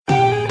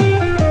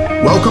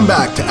Welcome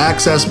back to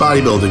Access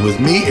Bodybuilding with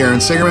me, Aaron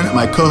Singerman, and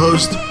my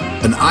co-host,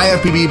 an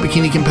IFBB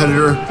bikini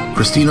competitor,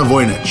 Christina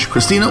Voynich.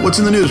 Christina, what's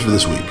in the news for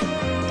this week?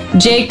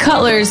 Jay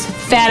Cutler's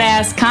Fat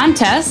Ass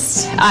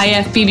Contest,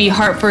 IFBB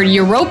Hartford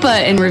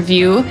Europa in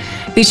review,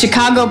 the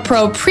Chicago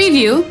Pro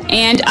preview,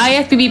 and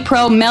IFBB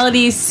Pro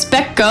Melody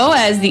Specco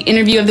as the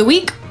interview of the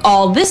week,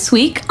 all this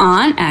week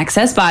on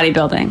Access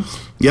Bodybuilding.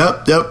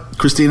 Yep.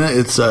 Christina,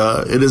 it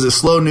is a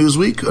slow news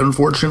week,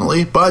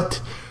 unfortunately,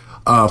 but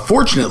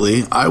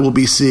fortunately, I will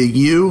be seeing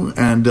you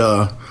and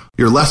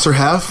your lesser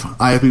half,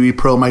 IFBB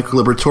Pro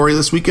Michael Liberatore,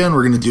 this weekend.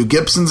 We're going to do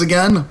Gibson's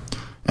again.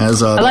 I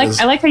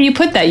like how you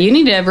put that. You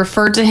need to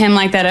refer to him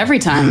like that every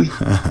time.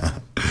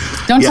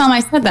 Don't tell him I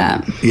said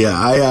that. Yeah,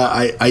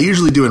 I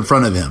usually do in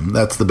front of him.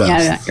 That's the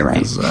best. Yeah, you're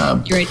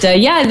right. You're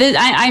right.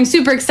 I'm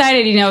super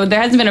excited. You know, there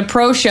hasn't been a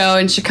pro show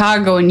in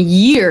Chicago in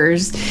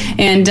years.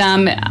 And,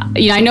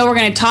 I know we're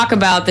going to talk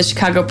about the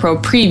Chicago Pro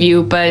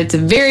preview, but it's a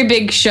very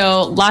big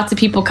show. Lots of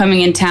people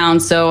coming in town.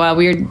 So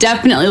we are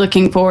definitely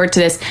looking forward to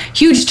this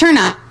huge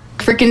turnout.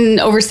 Freaking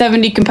over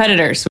 70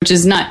 competitors, which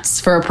is nuts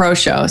for a pro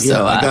show.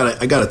 So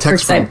I got a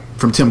text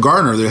from Tim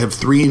Gardner. They have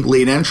 3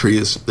 late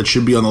entries that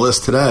should be on the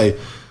list today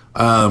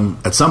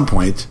at some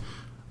point.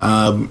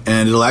 And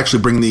it'll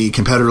actually bring the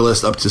competitor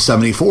list up to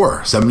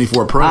 74.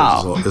 74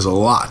 pros is a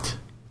lot.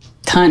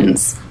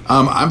 Tons.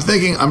 I'm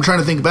trying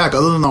to think back.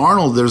 Other than the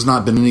Arnold, there's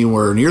not been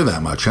anywhere near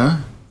that much, huh?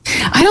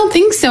 I don't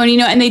think so.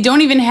 And, and they don't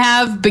even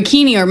have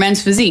bikini or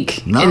men's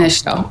physique in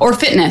this show, or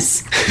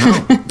fitness.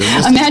 No,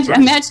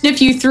 imagine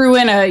if you threw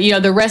in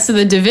the rest of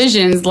the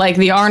divisions like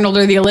the Arnold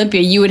or the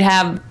Olympia, you would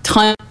have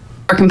tons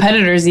of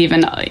competitors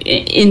even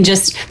in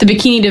just the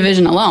bikini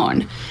division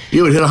alone.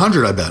 You would hit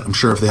 100, I bet. I'm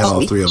sure if they had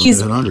all 3 of them, they'd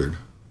hit 100.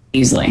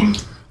 Easily.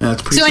 Yeah,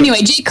 so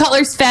anyway, Jay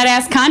Cutler's Fat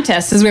Ass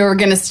Contest is where we're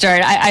going to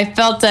start. I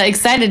felt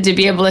excited to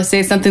be able to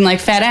say something like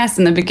fat ass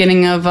in the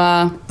beginning of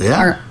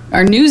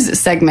our news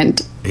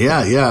segment.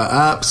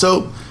 Yeah.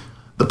 So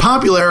the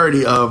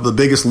popularity of The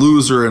Biggest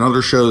Loser and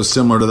other shows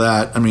similar to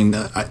that, I mean,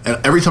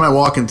 every time I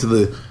walk into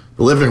the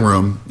living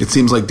room, it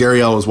seems like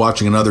Darielle is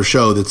watching another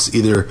show that's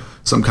either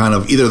some kind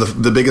of, either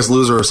the Biggest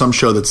Loser or some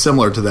show that's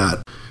similar to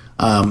that.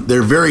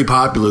 They're very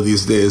popular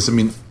these days. I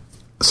mean,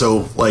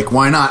 so like,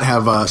 why not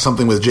have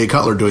something with Jay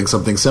Cutler doing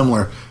something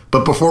similar?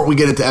 But before we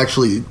get into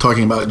actually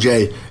talking about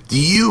Jay, do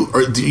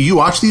you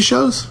watch these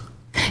shows?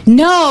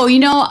 No,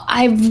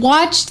 I've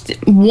watched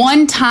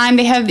one time.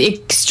 They have the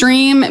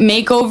Extreme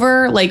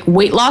Makeover, like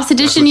weight loss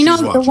edition.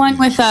 The one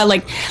with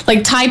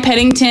like Ty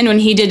Peddington when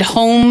he did the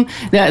home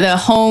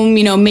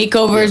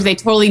makeovers. Yeah. They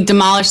totally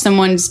demolished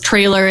someone's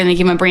trailer and they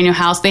gave him a brand new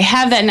house. They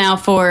have that now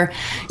for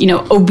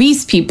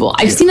obese people.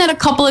 I've seen that a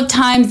couple of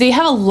times. They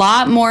have a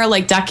lot more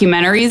like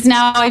documentaries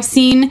now. I've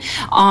seen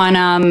on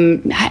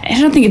I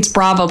don't think it's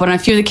Bravo, but on a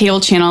few of the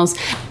cable channels.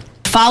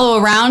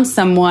 Follow around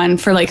someone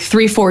for like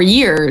 3-4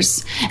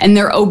 years and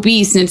they're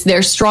obese and it's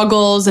their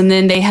struggles and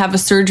then they have a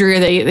surgery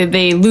or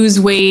they lose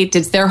weight.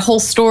 It's their whole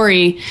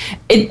story.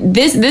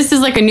 This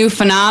is like a new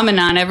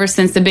phenomenon ever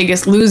since The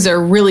Biggest Loser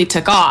really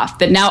took off,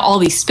 that now all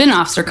these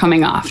spin-offs are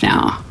coming off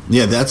now.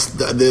 Yeah, that's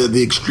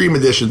the Extreme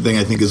Edition thing,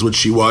 I think, is what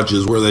she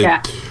watches, where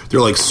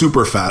they're like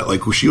super fat.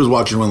 Like she was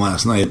watching one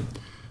last night,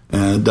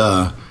 and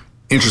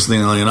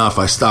interestingly enough,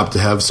 I stopped to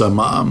have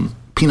some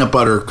peanut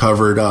butter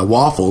covered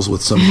waffles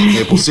with some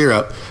maple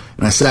syrup,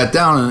 and I sat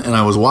down and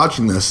I was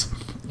watching this,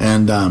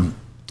 and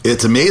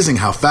it's amazing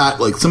how fat,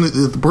 like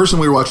the person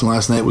we were watching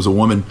last night was a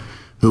woman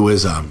who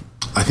was I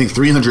think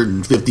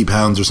 350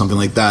 pounds or something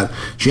like that.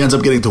 She ends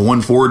up getting to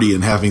 140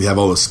 and having to have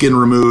all the skin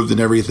removed and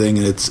everything,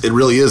 and it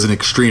really is an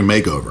extreme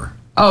makeover.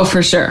 Oh,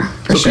 for sure.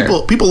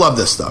 People love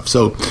this stuff.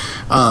 So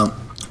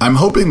I'm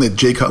hoping that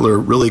Jay Cutler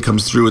really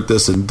comes through with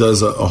this and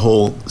does a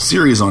whole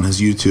series on his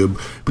YouTube.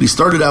 But he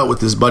started out with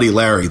his buddy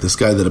Larry, this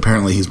guy that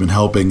apparently he's been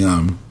helping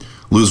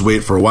lose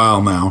weight for a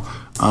while now.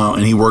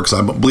 And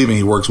I'm believing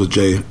he works with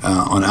Jay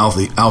on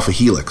Alpha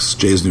Helix,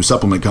 Jay's new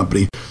supplement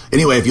company.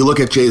 Anyway, if you look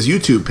at Jay's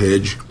YouTube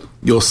page,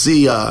 you'll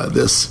see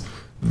this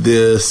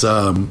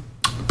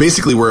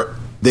basically where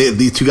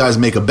these two guys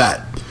make a bet,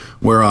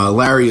 where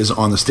Larry is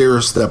on the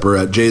stair stepper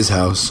at Jay's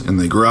house in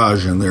the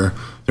garage, and they're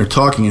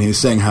talking, and he's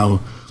saying how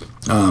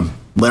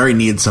Larry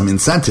needs some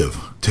incentive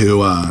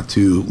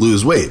to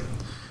lose weight,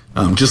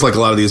 just like a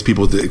lot of these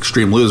people with the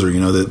Extreme Loser.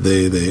 That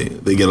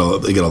they get all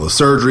the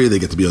surgery, they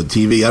get to be on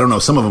TV. I don't know,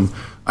 some of them.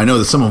 I know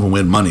that some of them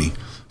win money.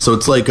 So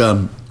it's like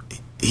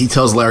he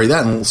tells Larry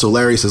that, and so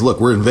Larry says,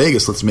 "Look, we're in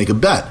Vegas. Let's make a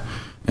bet."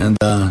 And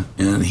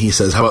he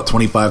says, "How about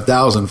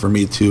 $25,000 for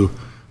me to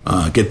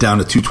get down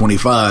to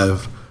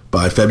 225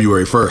 by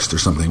February 1st or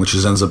something?" Which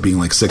ends up being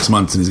like 6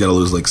 months, and he's got to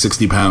lose like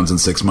 60 pounds in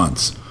 6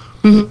 months.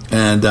 Mm-hmm.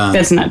 And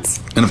that's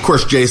nuts. And of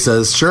course, Jay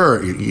says,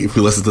 "Sure." If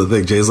you listen to the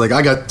thing, Jay's like,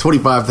 "I got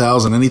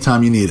 $25,000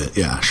 anytime you need it."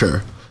 Yeah,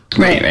 sure.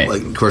 Right.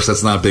 Like, of course,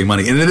 that's not big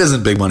money, and it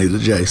isn't big money to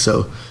Jay.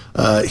 So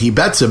he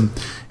bets him,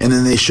 and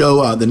then they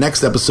show the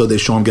next episode. They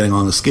show him getting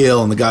on the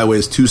scale, and the guy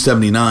weighs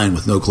 279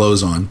 with no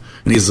clothes on,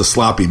 and he's a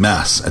sloppy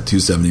mess at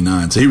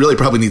 279. So he really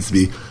probably needs to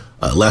be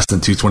less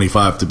than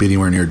 225 to be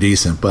anywhere near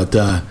decent. But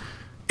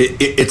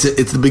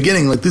it's the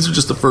beginning. Like, these are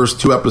just the first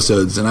 2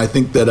 episodes, and I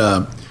think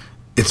that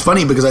it's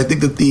funny because I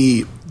think that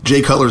the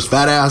Jay Cutler's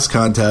Fat Ass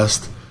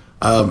Contest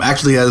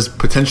actually has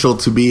potential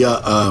to be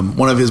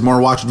one of his more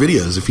watched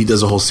videos if he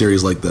does a whole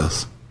series like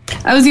this.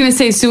 I was going to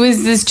say, so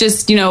is this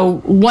just,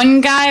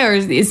 one guy, or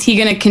is he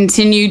going to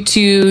continue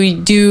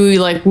to do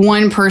like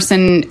one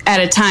person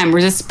at a time? Or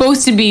is it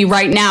supposed to be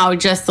right now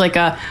just like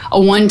a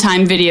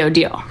one-time video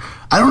deal?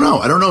 I don't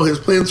know his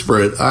plans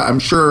for it. I'm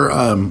sure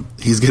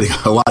he's getting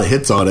a lot of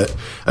hits on it.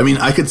 I mean,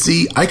 I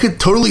could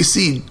totally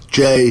see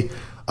Jay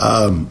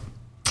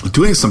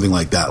doing something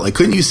like that. Like,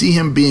 couldn't you see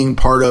him being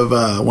part of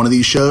one of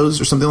these shows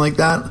or something like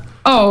that?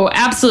 Oh,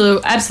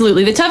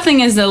 absolutely. The tough thing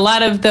is that a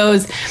lot of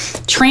those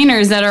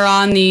trainers that are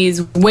on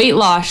these weight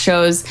loss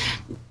shows,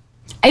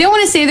 I don't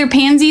want to say they're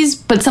pansies,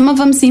 but some of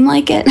them seem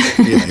like it.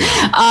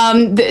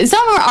 Yeah.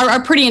 Some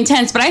are pretty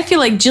intense, but I feel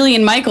like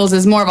Jillian Michaels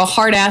is more of a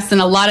hard ass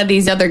than a lot of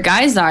these other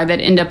guys are that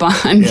end up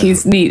on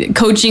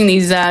coaching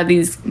these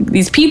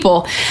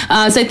people. So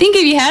I think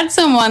if you had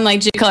someone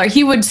like Jay Cutler,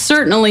 he would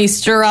certainly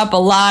stir up a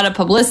lot of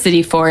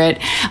publicity for it.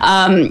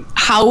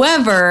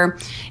 However,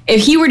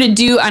 if he were to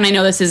do, and I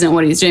know this isn't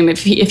what he's doing,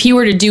 but if he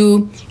were to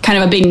do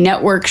kind of a big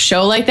network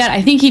show like that,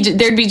 I think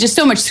there'd be just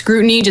so much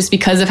scrutiny just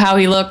because of how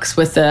he looks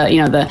with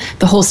the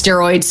whole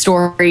steroid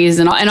stories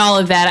and all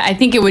of that. I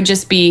think it would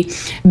just be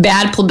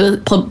bad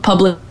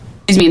publicity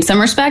in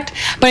some respect.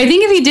 But I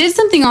think if he did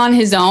something on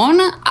his own,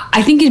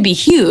 I think it'd be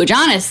huge,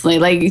 honestly.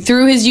 Like,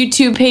 through his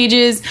YouTube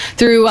pages,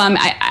 through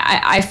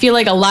I feel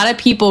like a lot of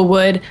people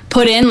would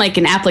put in like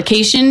an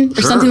application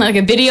or something, like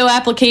a video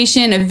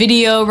application, a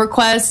video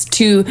request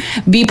to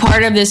be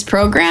part of this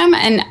program.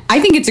 And I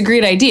think it's a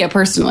great idea,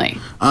 personally.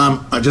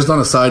 Just on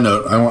a side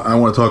note, I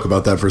want to talk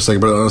about that for a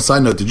second, but on a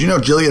side note, did you know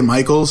Jillian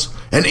Michaels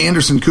and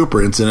Anderson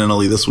Cooper,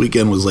 incidentally, this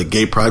weekend was like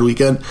Gay Pride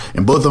weekend,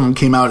 and both of them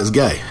came out as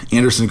gay.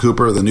 Anderson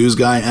Cooper, the news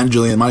guy, and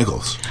Jillian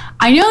Michaels.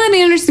 I know that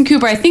Anderson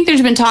Cooper, I think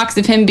there's been talks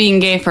of him being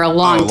gay for a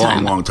long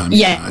time. Long time.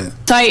 Yeah.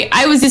 So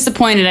I was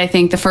disappointed, I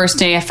think, the first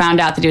day I found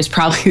out that he was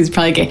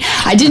probably gay.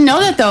 I didn't know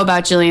that, though,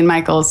 about Jillian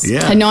Michaels.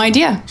 Yeah. Had no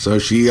idea. So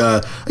she,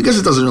 I guess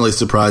it doesn't really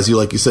surprise you.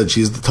 Like you said,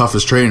 she's the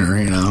toughest trainer,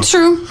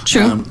 True. She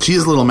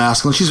is a little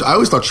masculine. I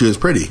always thought she was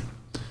pretty.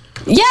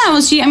 Yeah,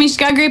 well, she's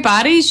got a great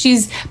body.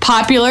 She's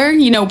popular.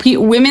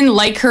 Women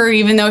like her,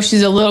 even though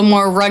she's a little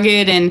more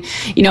rugged and,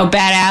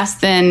 badass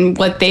than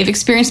what they've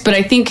experienced. But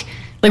I think,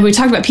 like we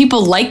talked about,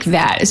 people like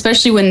that,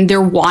 especially when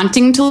they're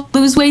wanting to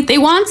lose weight. They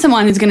want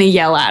someone who's going to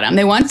yell at them.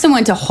 They want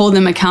someone to hold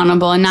them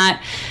accountable and not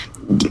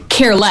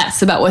care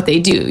less about what they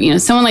do.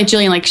 Someone like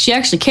Jillian, like, she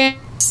actually cares.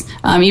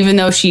 Even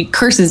though she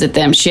curses at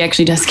them, she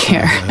actually does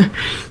care.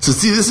 So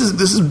see, this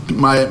is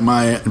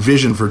my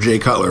vision for Jay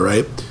Cutler,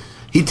 right?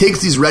 He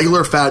takes these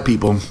regular fat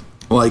people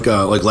like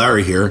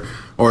Larry here,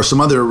 or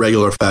some other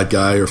regular fat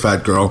guy or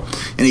fat girl,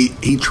 and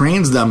he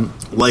trains them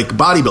like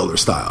bodybuilder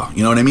style.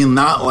 You know what I mean?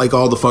 Not like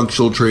all the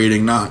functional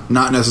training, not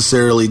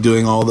necessarily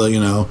doing all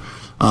the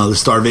the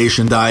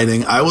starvation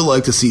dieting. I would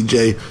like to see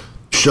Jay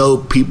show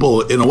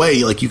people in a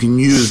way like you can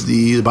use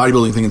the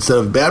bodybuilding thing instead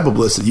of bad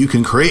publicity. You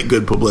can create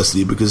good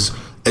publicity because,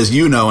 as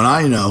you know and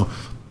I know,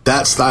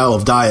 that style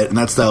of diet and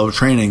that style of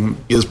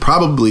training is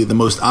probably the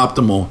most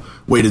optimal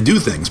way to do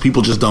things.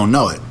 People just don't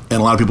know it,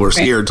 and a lot of people are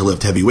scared to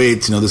lift heavy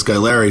weights. This guy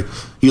Larry,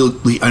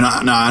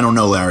 I don't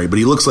know Larry, but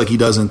he looks like he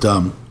doesn't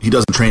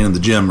train in the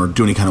gym or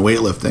do any kind of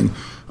weightlifting.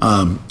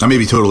 I may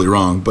be totally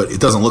wrong, but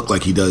it doesn't look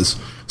like he does.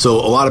 So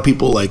a lot of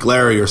people like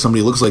Larry or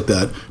somebody who looks like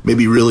that may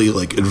be really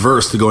like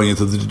adverse to going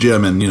into the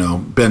gym and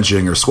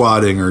benching or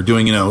squatting or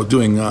doing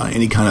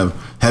any kind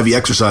of heavy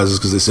exercises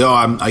because they say,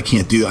 I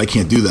can't do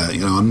that.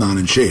 I'm not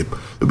in shape.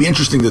 It'd be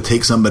interesting to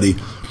take somebody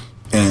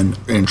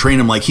and train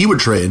him like he would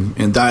train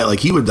and diet like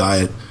he would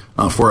diet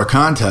for a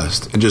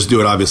contest and just do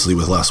it obviously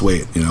with less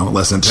weight,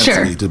 less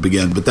intensity to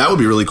begin. But that would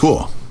be really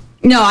cool.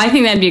 No, I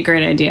think that'd be a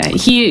great idea.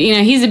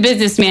 He's a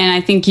businessman.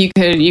 I think you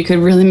could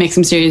really make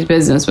some serious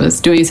business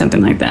with doing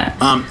something like that.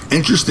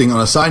 Interesting.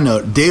 On a side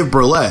note, Dave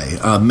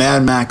Burleigh,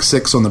 Mad Max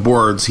 6 on the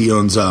boards. He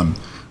owns.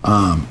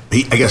 I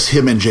guess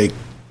him and Jake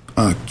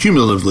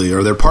cumulatively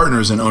are their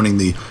partners in owning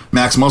the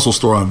Max Muscle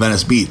store on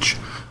Venice Beach.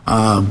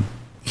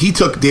 He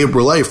took Dave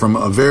Burleigh from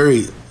a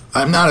very.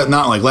 I'm not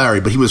like Larry,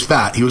 but he was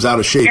fat. He was out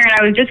of shape. Aaron,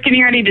 I was just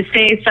getting ready to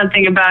say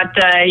something about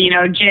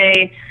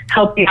Jay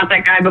helping out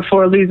that guy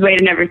before lose weight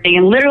and everything,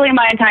 and literally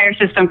my entire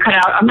system cut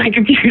out on my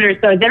computer.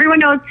 So as everyone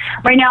knows,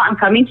 right now I'm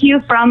coming to you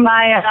from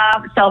my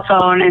cell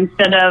phone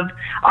instead of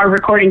our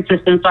recording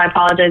system. So I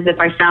apologize if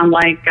I sound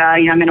like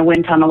I'm in a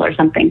wind tunnel or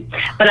something.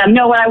 But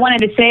no, what I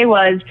wanted to say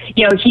was,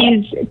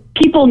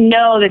 people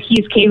know that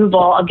he's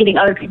capable of getting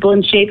other people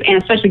in shape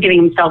and especially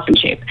getting himself in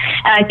shape.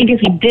 And I think if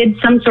he did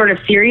some sort of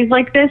series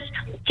like this,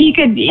 he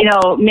could,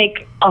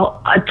 make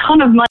a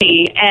ton of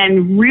money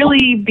and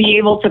really be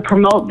able to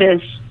promote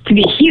this to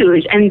be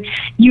huge. And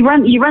you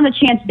run the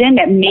chance then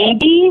that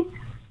maybe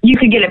you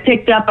could get it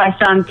picked up by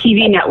some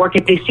TV network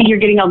if they see you're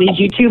getting all these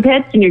YouTube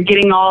hits and you're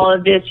getting all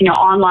of this,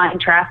 online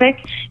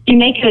traffic. If you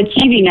make it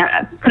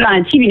put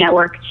on a TV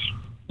network,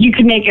 you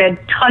could make a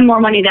ton more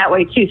money that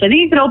way too. So I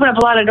think you could open up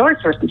a lot of doors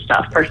for some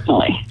stuff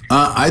personally.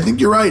 I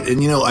think you're right.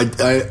 And,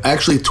 I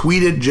actually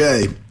tweeted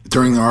Jay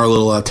during our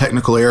little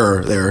technical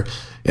error there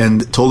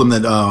and told him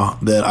that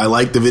I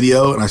liked the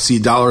video and I see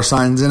dollar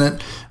signs in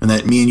it and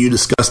that me and you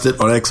discussed it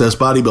on Excess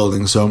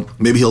Bodybuilding. So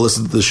maybe he'll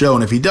listen to the show.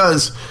 And if he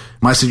does,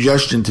 my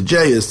suggestion to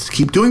Jay is to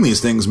keep doing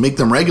these things, make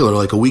them regular,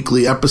 like a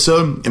weekly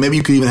episode. And maybe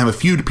you could even have a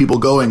few people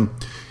going.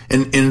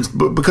 And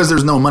because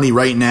there's no money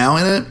right now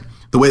in it,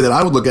 the way that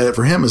I would look at it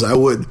for him is I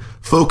would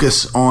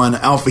focus on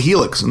Alpha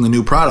Helix and the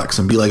new products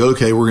and be like,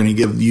 okay, we're going to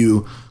give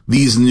you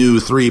these new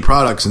 3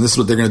 products and this is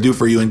what they're going to do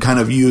for you, and kind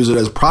of use it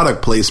as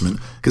product placement,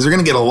 because they're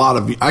going to get a lot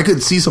of, I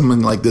could see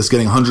something like this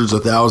getting hundreds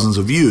of thousands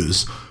of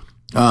views.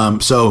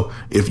 So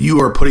if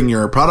you are putting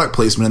your product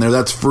placement in there,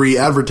 that's free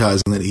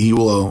advertising that he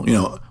will,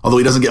 although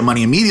he doesn't get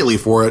money immediately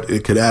for it,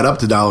 it could add up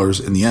to dollars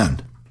in the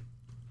end.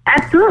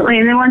 Absolutely.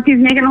 And then once he's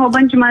making a whole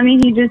bunch of money,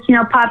 he just,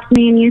 pops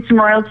me and you some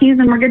royalties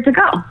and we're good to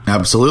go.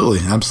 Absolutely.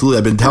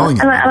 I've been telling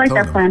him. I like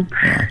that plan.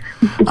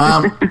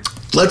 Yeah.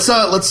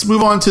 Let's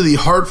move on to the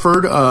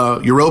Hartford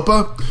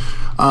Europa.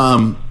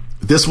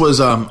 This was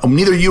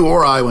neither you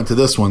or I went to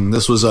this one.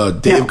 This was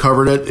Dave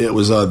covered it. It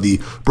was the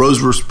Bros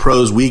vs.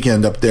 Pros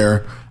weekend up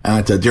there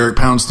at Derek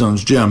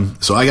Poundstone's gym.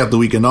 So I got the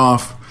weekend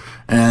off.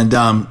 And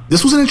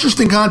this was an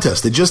interesting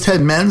contest. They just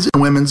had men's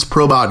and women's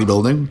pro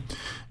bodybuilding.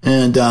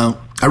 And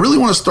I really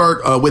want to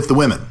start with the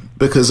women,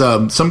 because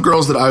some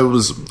girls that I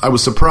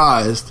was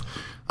surprised.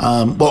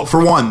 Well,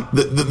 for one,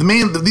 the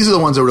main, these are the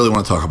ones I really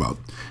want to talk about.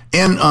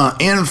 Anne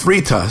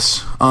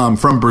Freitas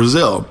from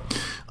Brazil.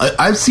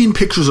 I've seen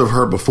pictures of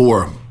her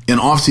before in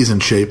off-season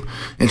shape,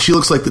 and she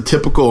looks like the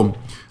typical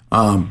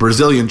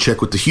Brazilian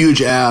chick with the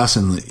huge ass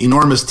and the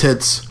enormous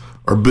tits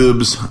or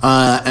boobs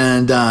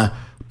and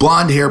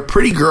blonde hair,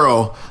 pretty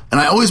girl. And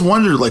I always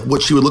wondered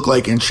what she would look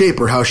like in shape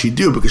or how she'd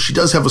do, because she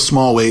does have a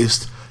small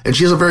waist and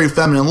she has a very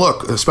feminine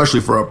look, especially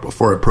for a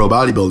pro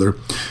bodybuilder.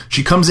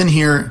 She comes in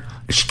here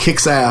and she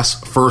kicks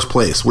ass, first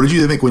place. What did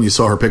you think when you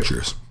saw her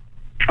pictures?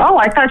 Oh,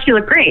 I thought she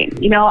looked great.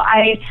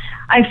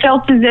 I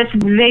felt as if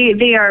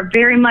they are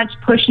very much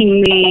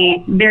pushing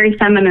the very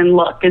feminine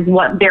look is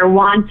what they're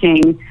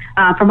wanting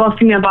for both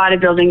female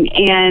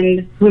bodybuilding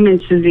and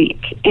women's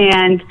physique.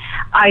 And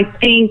I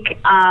think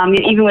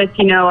even with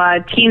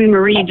Tammy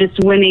Marie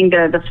just winning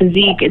the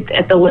physique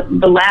at the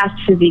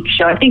last physique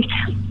show, I think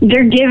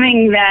they're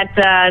giving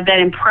that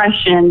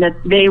impression that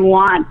they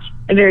want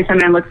a very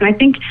feminine look. And I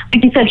think,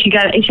 like you said, she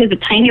has a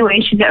tiny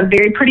waist. She's got a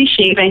very pretty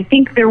shape. And I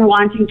think they're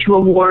wanting to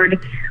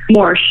award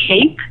more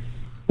shape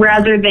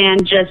rather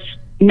than just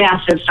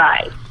massive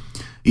size.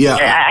 Yeah.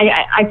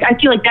 I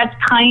feel like that's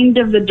kind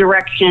of the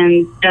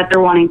direction that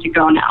they're wanting to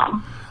go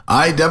now.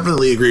 I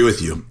definitely agree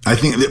with you. I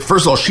think that,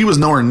 first of all, she was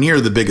nowhere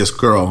near the biggest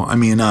girl. I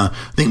mean, I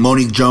think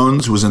Monique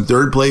Jones, who was in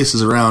third place,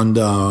 is around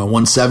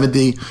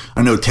 170.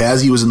 I know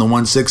Tazzy was in the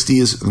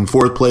 160s in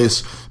fourth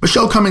place.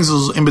 Michelle Cummings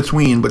is in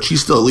between, but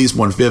she's still at least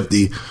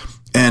 150.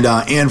 And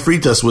Anne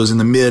Freitas was in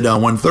the mid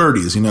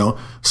 130s,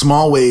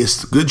 small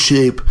waist, good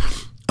shape,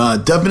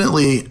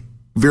 definitely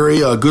very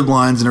good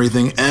lines and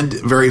everything, and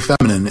very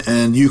feminine.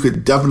 And you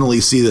could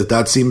definitely see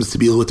that seems to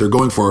be what they're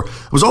going for.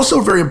 I was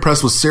also very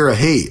impressed with Sarah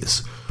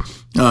Hayes.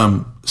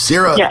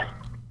 Sarah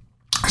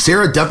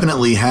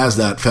definitely has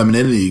that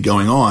femininity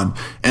going on.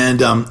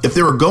 And if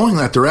they were going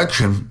that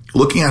direction,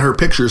 looking at her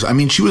pictures, I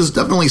mean, she was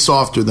definitely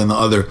softer than the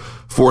other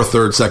 4th,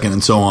 3rd, 2nd,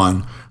 and so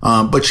on.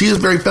 But she is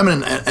very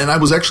feminine. And I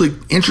was actually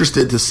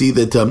interested to see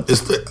that,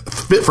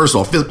 first of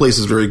all, 5th place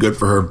is very good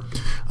for her.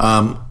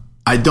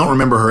 I don't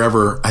remember her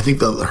ever. I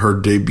think her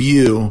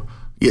debut,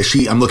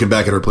 I'm looking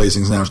back at her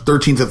placings now.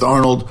 13th at the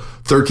Arnold,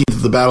 13th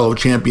at the Battle of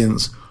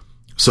Champions.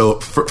 So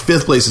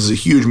 5th place is a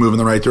huge move in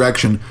the right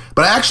direction.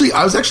 But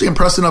I was actually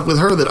impressed enough with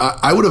her that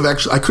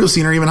I could have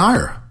seen her even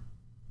higher.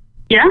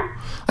 Yeah.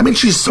 I mean,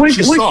 she's soft.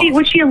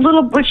 Was she a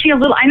little?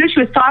 I know she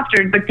was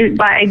softer, but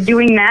by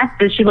doing that,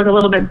 does she look a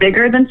little bit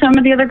bigger than some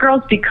of the other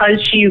girls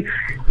because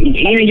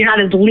you're not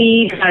as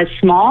lean, as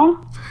small?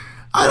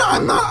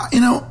 I'm not.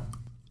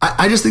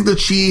 I just think that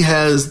she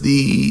has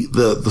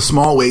the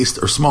small waist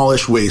or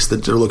smallish waist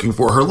that they're looking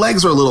for. Her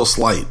legs are a little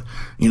slight,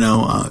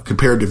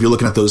 compared to if you're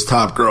looking at those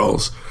top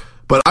girls.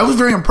 But I was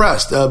very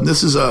impressed.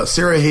 This is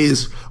Sarah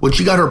Hayes. When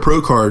she got her pro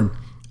card,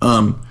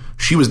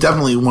 she was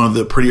definitely one of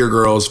the prettier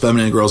girls,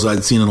 feminine girls that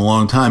I'd seen in a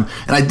long time.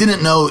 And I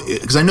didn't know,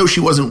 because I know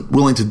she wasn't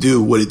willing to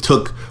do what it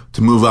took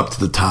to move up to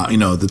the top,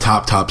 the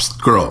top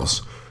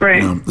girls.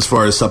 Right. As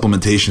far as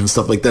supplementation and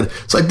stuff like that.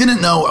 So I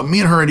didn't know,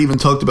 me and her had even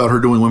talked about her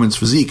doing women's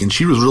physique, and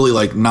she was really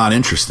not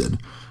interested.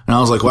 And I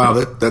was like, wow,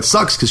 that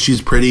sucks, because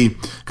she's pretty,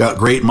 got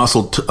great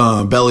muscle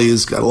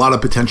bellies, got a lot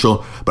of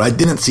potential, but I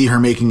didn't see her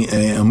making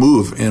a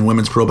move in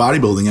women's pro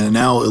bodybuilding. And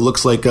now it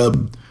looks like,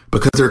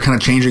 because they're kind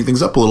of changing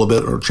things up a little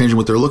bit or changing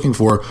what they're looking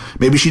for,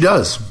 maybe she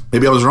does.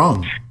 Maybe I was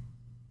wrong.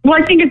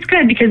 Well, I think it's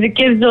good because it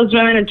gives those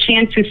women a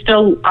chance who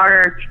still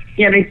are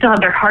they still have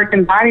their heart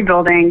in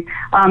bodybuilding,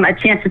 a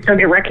chance to still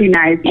get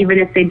recognized, even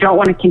if they don't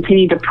want to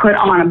continue to put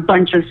on a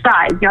bunch of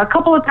size. A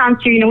couple of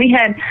times too, we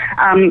had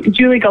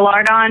Julie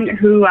Gillard on,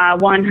 who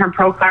won her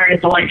pro card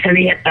as a light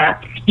heavy at the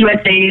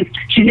USA.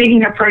 She's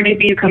making her pro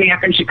debut coming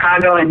up in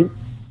Chicago. And,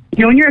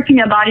 when you're a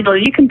female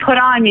bodybuilder, you can put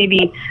on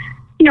maybe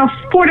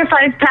 4 to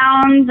 5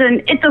 pounds,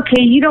 and it's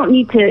okay. You don't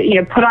need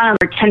to, put on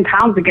another 10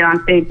 pounds to get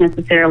on stage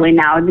necessarily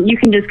now. You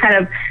can just kind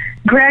of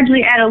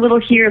gradually add a little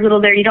here, a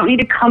little there. You don't need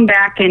to come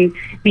back and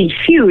be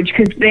huge,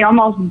 because they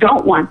almost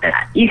don't want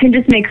that. You can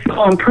just make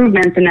small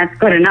improvements, and that's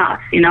good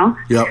enough,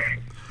 Yep.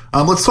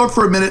 Let's talk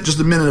for just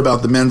a minute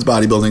about the men's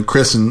bodybuilding.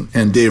 Chris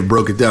and Dave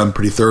broke it down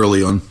pretty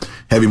thoroughly on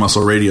Heavy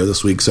Muscle Radio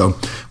this week, so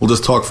we'll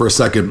just talk for a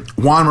second.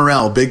 Juan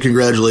Morel, big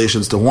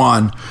congratulations to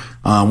Juan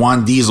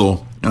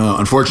Diesel.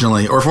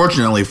 Unfortunately, or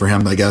fortunately for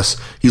him, I guess,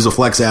 he's a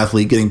flex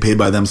athlete getting paid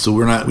by them, so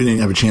we didn't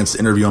have a chance to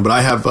interview him, but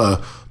I have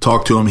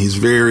talked to him. He's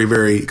very,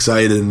 very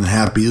excited and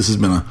happy. This has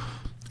been a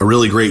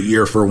really great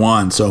year for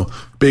Juan, so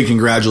big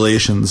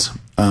congratulations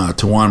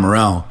to Juan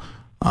Morel.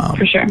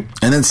 For sure.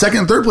 And then second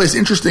and third place,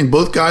 interesting,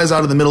 both guys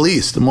out of the Middle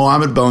East.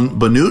 Mohamed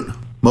Banout,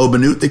 Mo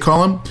Banout they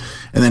call him,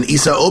 and then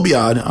Issa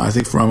Obiad, I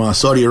think from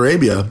Saudi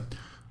Arabia.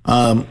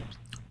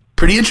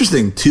 Pretty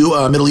interesting.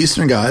 2 Middle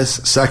Eastern guys,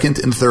 second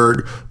and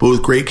third,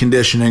 both great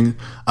conditioning.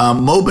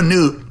 Mo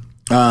Banout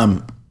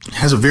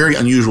has a very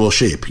unusual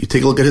shape. You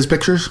take a look at his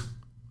pictures?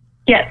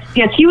 Yes.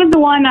 He was the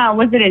one,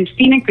 was it in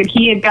Phoenix, that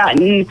he had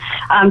gotten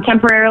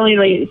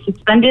temporarily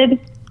suspended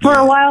for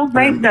a while,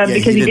 right?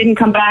 Because he didn't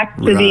come back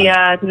to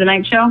the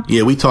night show?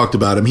 Yeah, we talked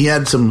about him. He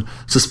had some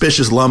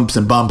suspicious lumps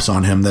and bumps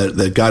on him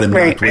that got him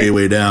knocked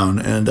way down.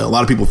 And a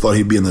lot of people thought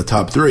he'd be in the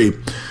top 3.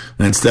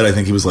 And instead, I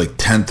think he was like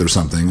 10th or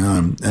something.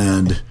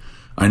 And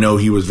I know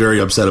he was very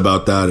upset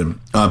about that. And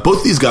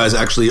both these guys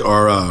actually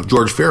are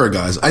George Farah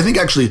guys. I think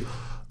actually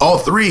all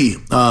 3,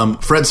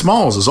 Fred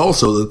Smalls is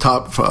also the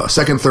top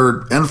 2nd,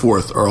 3rd, and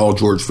 4th are all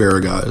George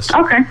Farah guys.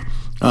 Okay.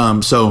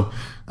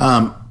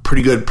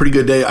 Pretty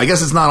good day. I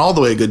guess it's not all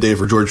the way a good day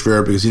for George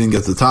Farah because he didn't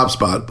get to the top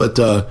spot, but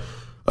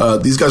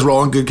these guys were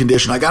all in good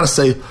condition. I got to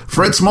say,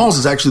 Fred Smalls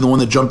is actually the one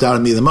that jumped out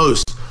at me the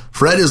most.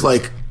 Fred is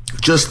like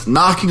just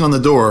knocking on the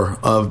door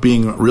of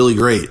being really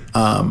great.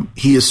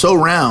 He is so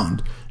round,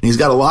 and he's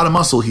got a lot of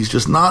muscle. He's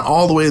just not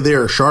all the way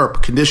there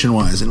sharp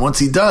condition-wise. And once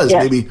he does,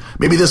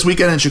 maybe this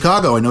weekend in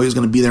Chicago, I know he's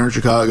going to be there in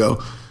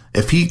Chicago,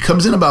 if he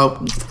comes in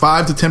about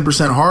 5 to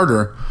 10%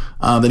 harder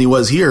than he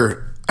was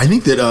here, I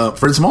think that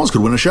Fred Smalls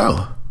could win a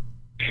show.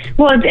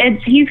 Well,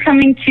 he's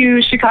coming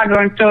to Chicago,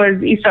 and so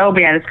is Issa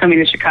Obiad is coming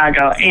to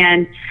Chicago.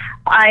 And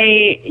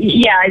I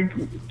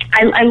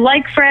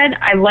like Fred.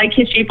 I like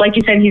his shape. Like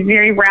you said, he's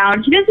very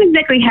round. He doesn't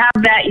exactly have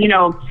that,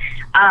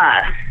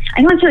 I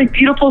don't want to say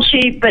beautiful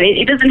shape, but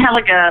it doesn't have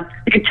like a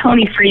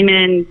Tony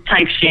Freeman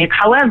type shape.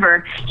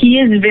 However, he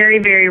is very,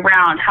 very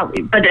round.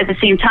 But at the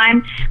same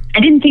time, I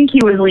didn't think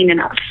he was lean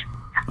enough.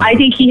 I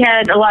think he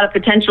had a lot of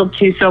potential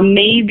too. So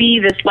maybe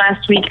this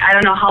last week, I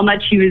don't know how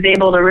much he was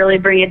able to really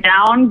bring it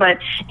down, but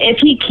if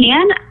he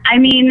can, I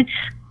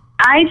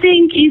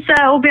think Issa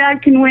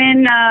Obiad can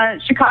win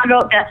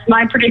Chicago. That's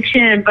my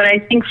prediction. But I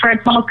think Fred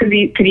Smalls could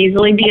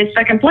easily be in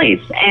second place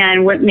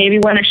and maybe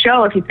win a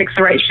show if he picks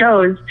the right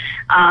shows.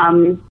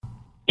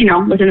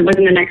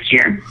 Within the next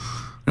year.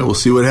 And we'll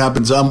see what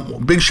happens.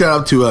 Big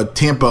shout out to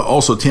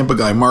Tampa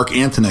guy Mark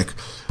Antoniuk,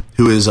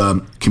 who is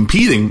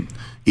competing,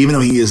 even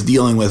though he is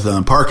dealing with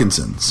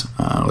Parkinson's,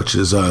 which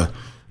is a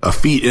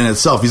feat in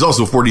itself. He's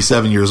also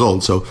 47 years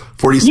old, so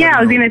 47. Yeah,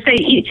 I was going to say,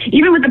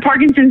 even with the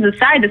Parkinson's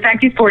aside, the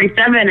fact he's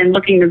 47 and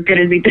looking as good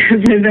as he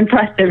does is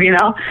impressive,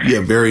 Yeah,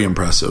 very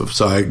impressive.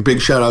 So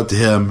big shout out to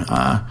him.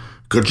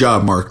 Good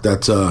job, Mark.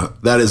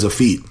 That is a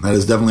feat. That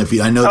is definitely a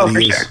feat. I know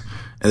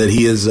that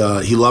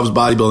he loves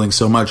bodybuilding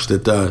so much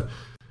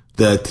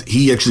that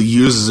he actually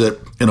uses it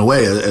in a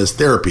way as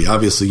therapy.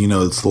 Obviously,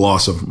 it's the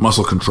loss of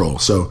muscle control.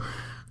 So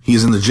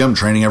he's in the gym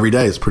training every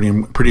day. It's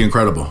pretty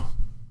incredible.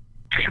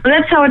 Well,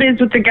 that's how it is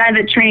with the guy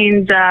that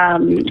trains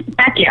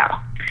Pacquiao.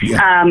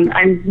 Yeah.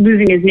 I'm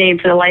losing his name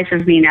for the life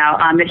of me now.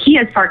 That he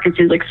has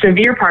Parkinson's, like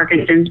severe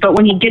Parkinson's. But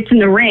when he gets in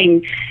the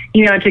ring,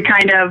 to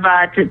kind of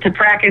to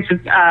practice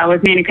with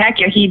Manny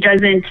Pacquiao, he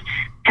doesn't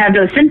have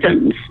those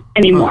symptoms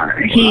anymore.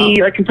 Oh, wow.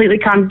 He completely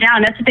calms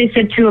down. That's what they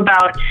said too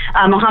about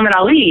Muhammad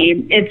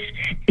Ali.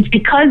 It's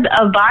because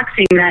of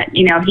boxing that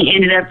he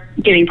ended up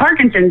getting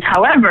Parkinson's.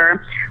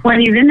 However,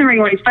 when he's in the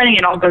ring, when he's fighting,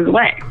 it all goes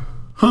away.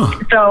 Huh.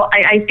 So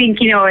I think,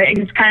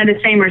 it's kind of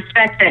the same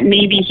respect that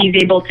maybe he's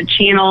able to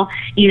channel,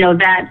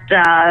 that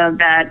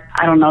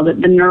I don't know, the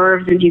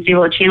nerves, and he's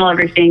able to channel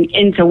everything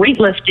into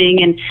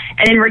weightlifting, and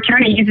in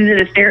return he uses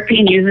it as therapy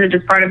and uses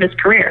it as part of his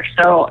career.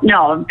 So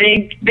no,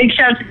 big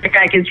shout out to the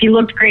guy, because he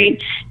looked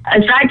great.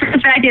 Aside from the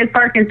fact he has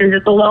Parkinson's,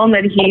 just alone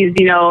that he's,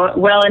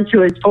 well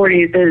into his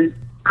 40s is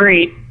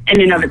great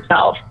in and of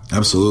itself.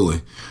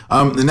 Absolutely.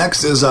 The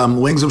next is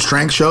Wings of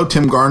Strength show.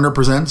 Tim Gardner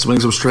presents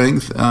Wings of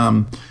Strength.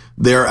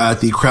 They're at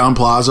the Crown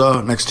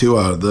Plaza next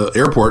to the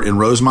airport in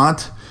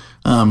Rosemont.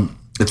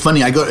 It's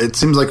funny. It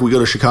seems like we go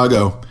to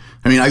Chicago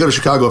I mean, I go to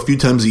Chicago a few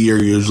times a year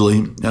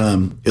usually,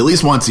 at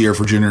least once a year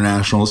for junior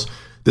nationals.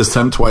 This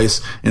time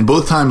twice, and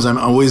both times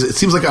it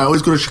seems like I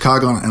always go to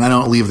Chicago and I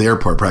don't leave the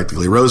airport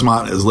practically.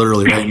 Rosemont is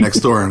literally right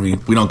next door. I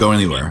mean, we don't go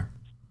anywhere.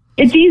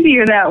 It's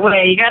easier that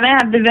way. You got to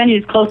have the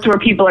venues close to where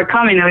people are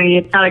coming. I mean,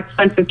 it's not an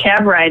expensive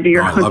cab ride to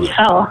your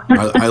hotel.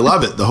 I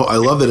love it. I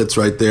love that it's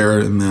right there,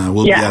 and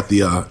we'll be at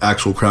the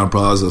actual Crown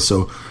Plaza,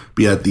 so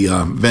be at the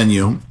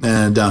venue.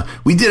 And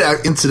we did,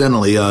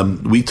 incidentally,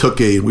 we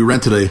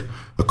rented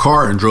a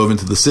car and drove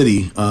into the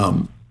city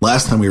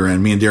last time we were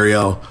in. Me and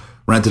Darielle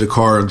rented a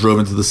car and drove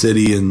into the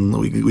city, and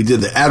we did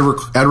the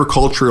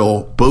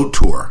agricultural boat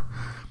tour.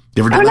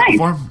 You ever done that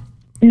before?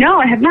 No,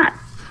 I have not.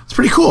 It's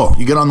pretty cool.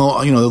 You get on the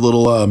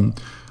little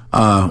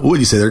what would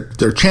you say?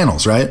 They're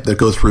channels, right? That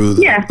go through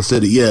the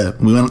city. Yeah,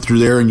 we went through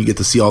there, and you get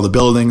to see all the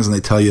buildings, and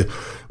they tell you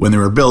when they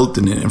were built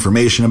and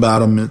information about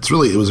them. It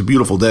was a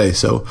beautiful day.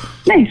 So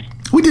nice.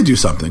 We did do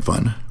something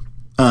fun.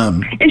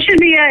 It should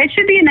be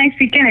a nice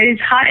weekend. It is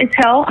hot as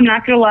hell. I'm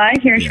not gonna lie.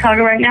 Here in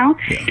Chicago right now,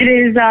 it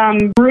is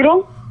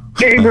brutal.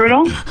 Very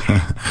brutal.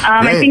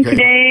 I think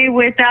today,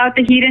 without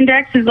the heat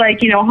index, is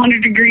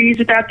 100 degrees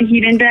without the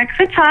heat index.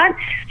 It's hot,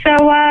 so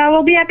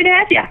we'll be happy to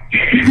have you.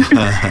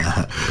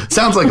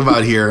 Sounds like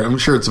about here. I'm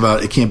sure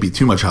it can't be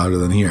too much hotter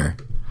than here.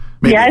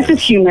 Maybe it's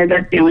just humid.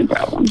 That's the only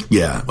problem.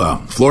 Yeah, well,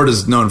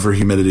 Florida's known for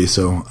humidity,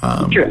 so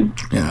true.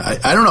 Yeah,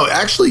 I don't know.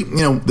 Actually,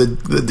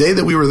 the day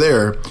that we were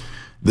there,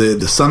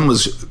 the sun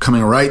was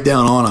coming right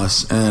down on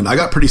us, and I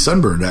got pretty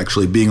sunburned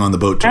actually being on the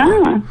boat tour.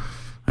 Ah.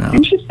 Yeah.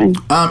 Interesting.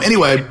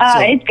 Anyway,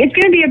 it's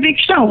going to be a big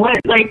show.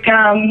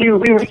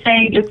 We were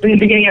saying just in the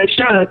beginning of the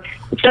show,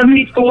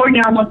 74,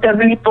 now almost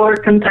 74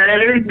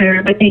 competitors.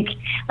 There's, I think,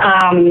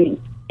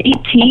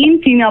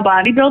 18 female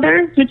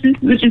bodybuilders,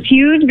 which is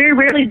huge. Very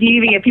rarely do you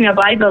even get female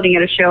bodybuilding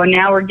at a show, and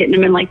now we're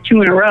getting them in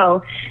 2 in a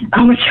row,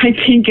 which I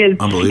think is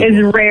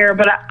rare.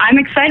 But I'm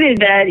excited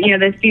that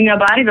the female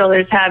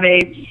bodybuilders have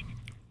a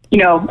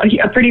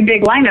pretty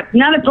big lineup.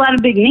 Not a lot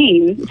of big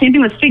names. Same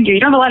thing with figure. You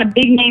don't have a lot of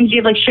big names.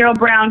 You have Cheryl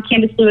Brown,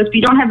 Candice Lewis, but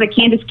you don't have the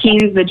Candice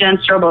Canes, the Jen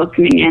Strobos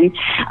coming in.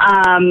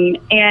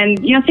 And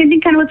same thing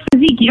kind of with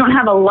physique. You don't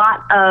have a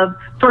lot of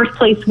first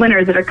place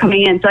winners that are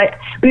coming in. So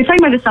we were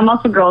talking about this on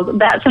Muscle Girls,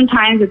 that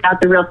sometimes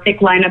without the real thick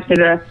lineups or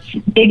the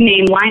big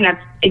name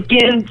lineups, it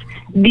gives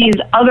these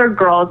other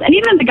girls, and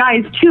even the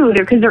guys too,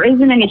 because there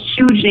isn't any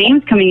huge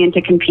names coming in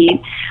to compete.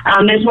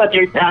 There's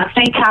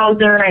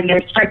Fankhauser, and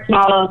there's Fred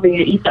Small,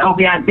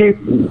 there's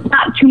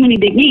not too many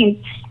big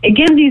names. It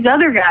gives these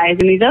other guys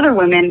and these other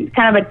women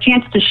kind of a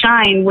chance to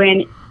shine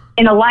when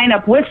in a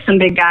lineup with some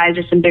big guys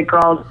or some big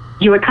girls,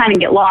 you would kind of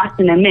get lost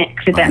in a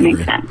mix, if that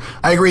makes sense.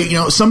 I agree.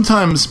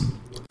 Sometimes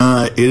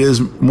it is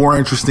more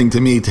interesting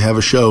to me to have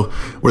a show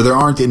where there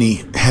aren't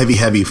any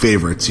heavy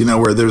favorites,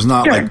 where there's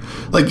not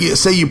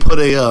say you put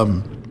a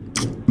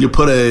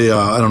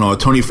I don't know, a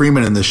Tony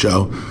Freeman in this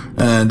show,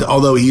 and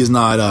although he's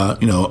not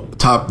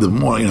top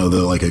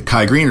like a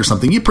Kai Green or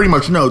something, you pretty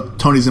much know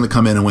Tony's going to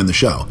come in and win the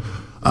show.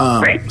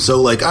 Right.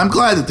 So I'm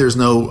glad that there's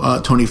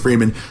no Tony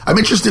Freeman. I'm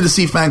interested to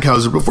see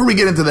Fankhauser. Before we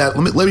get into that,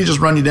 let me just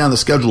run you down the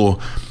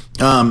schedule.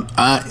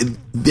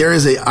 There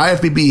is a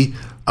IFBB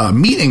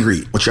meet and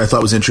greet, which I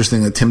thought was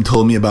interesting that Tim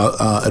told me about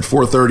at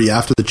 4:30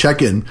 after the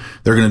check-in.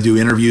 They're going to do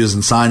interviews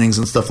and signings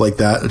and stuff like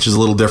that, which is a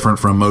little different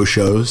from most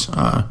shows.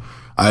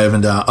 I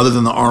haven't, other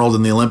than the Arnold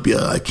and the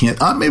Olympia, I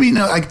can't, I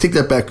can take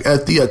that back.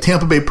 At the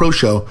Tampa Bay Pro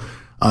Show,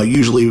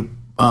 usually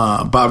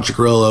Bob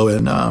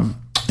Ciccarello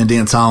and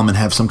Dan Solomon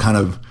have some kind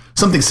of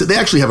something. They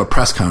actually have a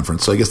press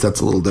conference, so I guess that's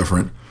a little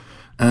different.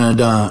 And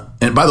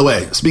by the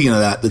way, speaking of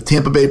that, the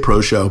Tampa Bay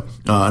Pro Show,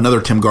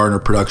 another Tim Gardner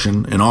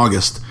production in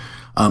August,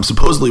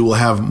 supposedly will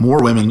have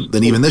more women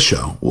than even this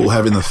show. We'll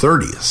have in the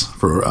 30s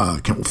for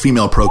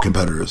female pro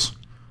competitors.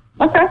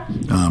 Okay.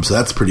 So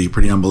that's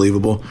pretty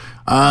unbelievable.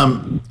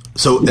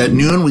 So at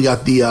noon we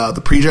got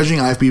the prejudging,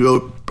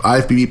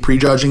 IFBB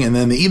prejudging, and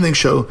then the evening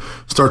show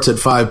starts at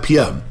 5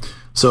 p.m.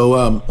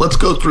 So let's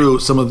go through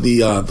some of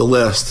the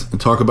list and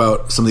talk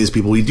about some of these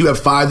people. We do have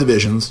 5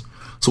 divisions.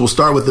 So we'll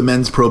start with the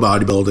men's pro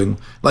bodybuilding.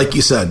 Like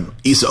you said,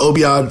 Issa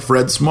Obiad,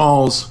 Fred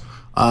Smalls,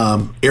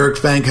 Eric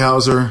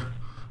Fankhauser.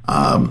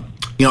 I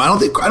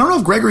don't know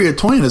if Gregory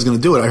Atoyan is going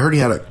to do it. I heard he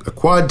had a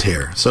quad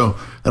tear, so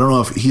I don't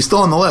know if he's still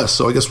on the list.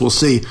 So I guess we'll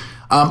see.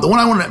 The one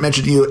I want to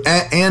mention to you,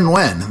 An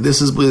Nguyen.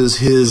 This was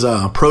his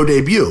pro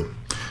debut.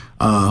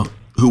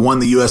 Who won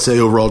the USA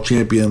overall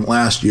champion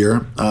last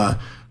year?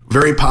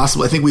 Very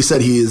possible. I think we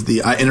said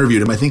I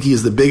interviewed him. I think he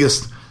is the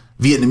biggest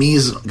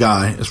Vietnamese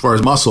guy as far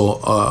as muscle.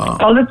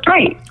 Oh, that's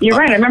right. You're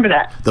right. I remember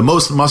that. The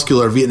most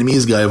muscular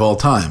Vietnamese guy of all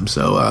time.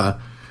 So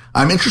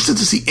I'm interested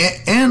to see.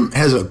 An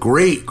has a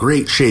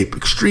great shape,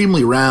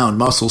 extremely round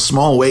muscle,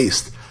 small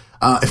waist.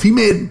 If he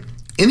made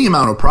any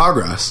amount of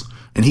progress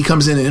and he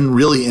comes in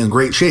really in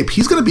great shape,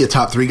 he's going to be a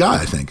top 3 guy,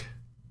 I think.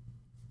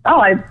 Oh,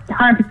 I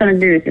 100%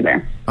 agree with you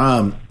there.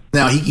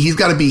 Now he's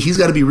got to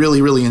be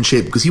really in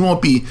shape because he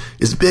won't be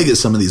as big as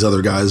some of these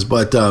other guys.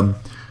 But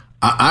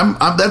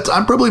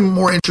I'm probably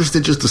more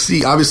interested just to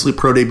see. Obviously,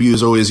 pro debut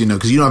is always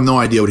because you have no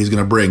idea what he's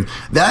going to bring.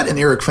 That and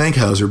Eric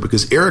Fankhauser,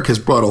 because Eric has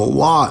brought a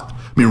lot.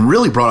 mean,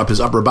 really brought up his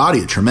upper body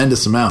a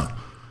tremendous amount.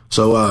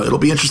 So it'll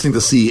be interesting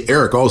to see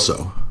Eric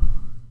also.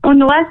 When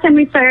the last time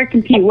we saw Eric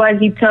compete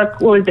he took,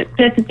 what was it,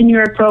 fifth at the New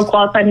York Pro,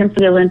 qualified him for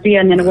the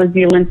Olympia, and then it was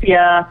the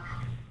Olympia,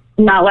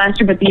 not last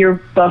year, but the year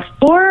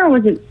before.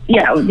 Was it?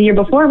 Yeah, the year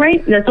before,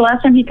 right? That's the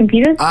last time he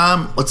competed?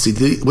 Let's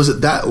see. Was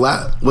it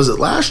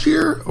last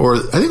year? Or I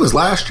think it was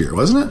last year,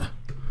 wasn't it?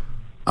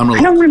 I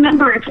don't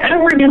remember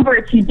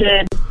if he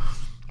did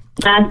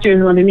last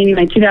year's Olympic, meaning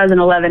like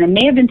 2011. It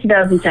may have been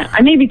 2010.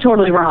 I may be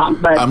totally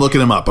wrong, but I'm looking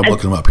him up. Here we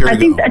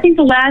go. I think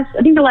the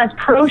last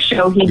pro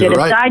show he did,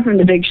 aside from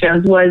the big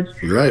shows, was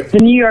the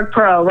New York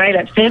Pro, right,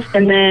 at fifth,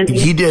 and then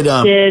he did.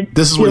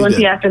 This is the what Olympia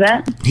he did. After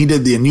that. He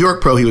did the New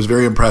York Pro. He was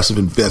very impressive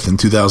in fifth in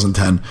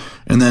 2010,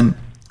 and then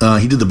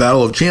he did the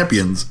Battle of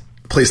Champions,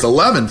 placed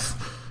 11th,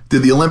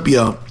 did the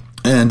Olympia,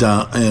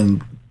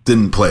 and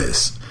didn't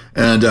place.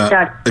 And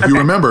if you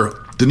remember,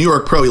 the New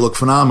York Pro, he looked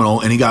phenomenal,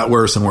 and he got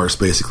worse and worse,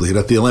 basically.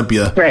 At the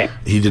Olympia,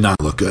 he did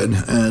not look good.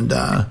 And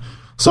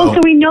so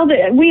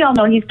we all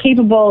know he's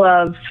capable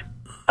of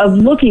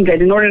looking good.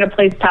 In order to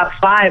place top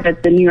 5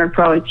 at the New York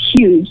Pro, it's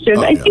huge.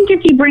 So I think if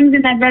he brings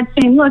in that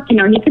same look,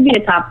 he could be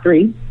a top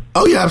 3.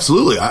 Oh, yeah,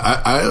 absolutely.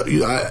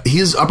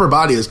 His upper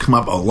body has come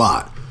up a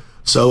lot.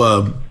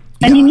 So,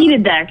 and he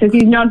needed that because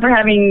he's known for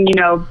having,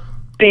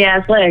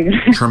 big-ass legs.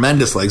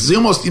 Tremendous legs. He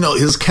almost,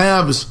 his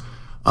calves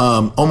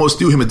almost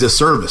do him a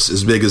disservice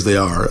as big as they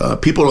are.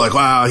 People are like,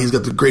 wow, he's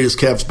got the greatest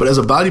calves. But as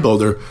a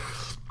bodybuilder,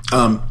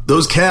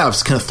 those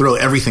calves kind of throw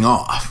everything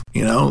off,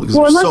 Well,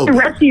 unless the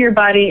rest of your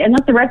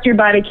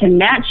body can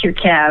match your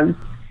calves,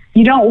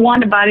 you don't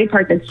want a body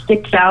part that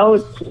sticks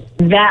out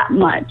that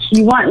much.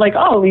 You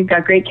want he's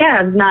got great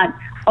calves, not,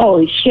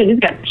 holy shit, he's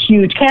got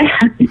huge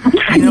calves.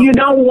 You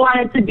don't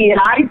want it to be an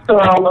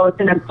eyesore, although it's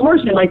an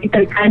enforcement, like you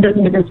said, it kind of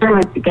doesn't make a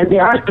difference because they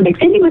are so big.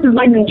 Same thing with his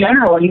legs in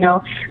general,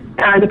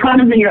 the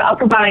problem is that your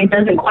upper body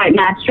doesn't quite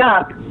match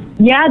up.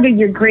 Yeah, they're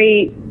your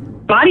great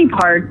body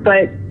parts,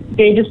 but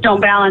they just don't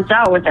balance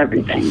out with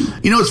everything.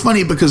 It's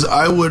funny because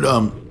I would,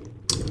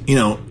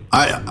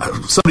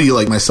 somebody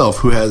like myself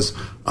who has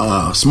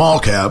small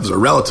calves or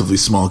relatively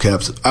small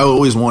calves, I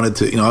always wanted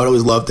to, I'd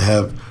always love to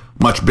have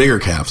much bigger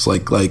calves.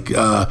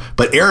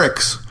 But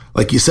Eric's,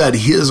 like you said,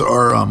 his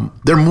are,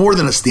 they're more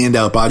than a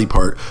standout body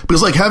part. But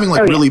it's like having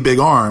really big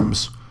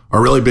arms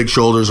or really big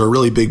shoulders or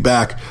really big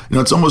back.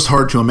 It's almost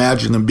hard to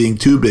imagine them being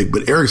too big.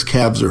 But Eric's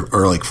calves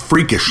are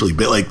freakishly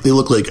big. Like they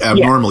look like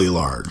abnormally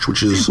large,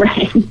 which is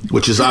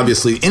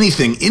obviously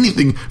anything.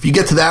 If you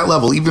get to that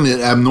level, even at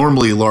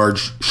abnormally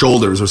large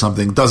shoulders or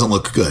something, doesn't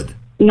look good.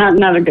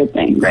 Not a good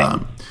thing, right?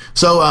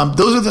 So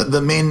those are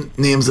the main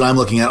names that I'm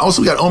looking at.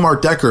 Also, we got Omar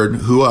Deckard,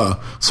 who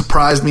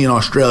surprised me in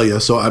Australia.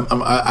 So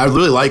I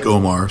really like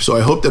Omar. So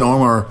I hope that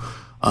Omar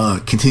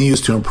continues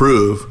to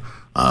improve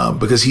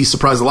because he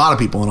surprised a lot of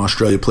people in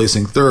Australia,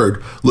 placing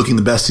third, looking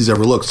the best he's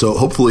ever looked. So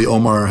hopefully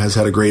Omar has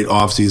had a great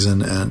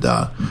offseason and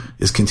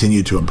is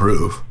continued to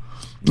improve.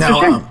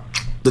 Now,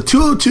 the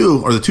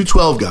 202 or the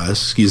 212 guys,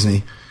 excuse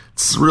me,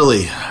 it's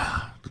really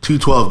the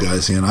 212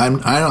 guys, and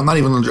I'm not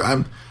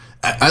even.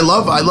 I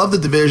love the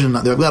division.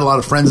 I've got a lot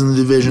of friends in the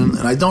division,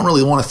 and I don't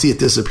really want to see it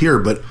disappear.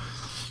 But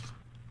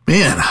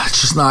man, it's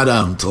just not.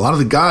 It's a lot of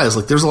the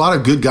guys. There's a lot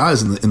of good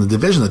guys in the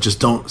division that just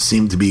don't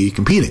seem to be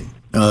competing.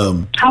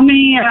 How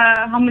many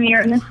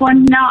are in this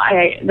one now?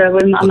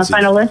 On the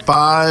final list,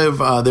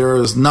 5.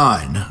 There's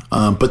 9.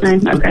 But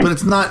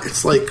it's not.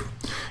 It's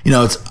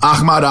it's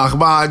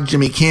Ahmad,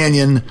 Jimmy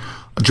Canyon,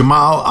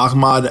 Jamal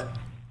Ahmad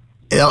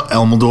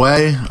El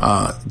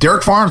Moudoui,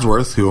 Derek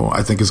Farnsworth, who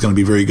I think is going to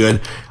be very good.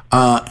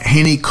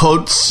 Haney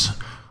Coates,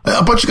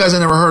 a bunch of guys I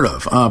never heard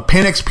of.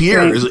 Panex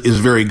Pierre is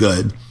very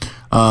good.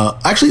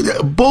 Actually,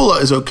 Bola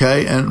is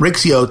okay, and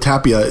Rixio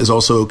Tapia is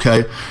also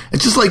okay.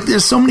 It's just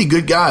there's so many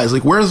good guys.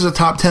 Where's the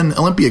top 10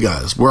 Olympia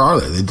guys? Where are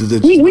they?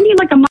 We need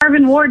a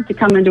Marvin Ward to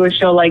come into a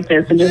show like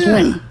this and just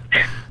win.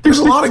 There's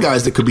a lot of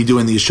guys that could be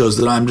doing these shows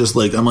that I'm just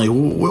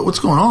what's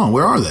going on?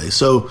 Where are they?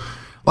 So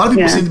a lot of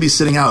people seem to be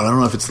sitting out. I don't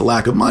know if it's the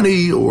lack of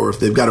money or if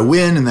they've got to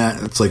win, and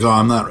that it's if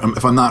I'm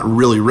not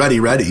really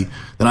ready,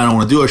 then I don't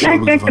want to do a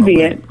show. That could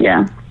be it.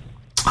 Yeah.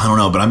 I don't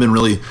know, but I've been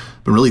really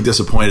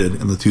disappointed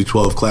in the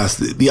 212 class.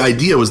 The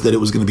idea was that it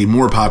was going to be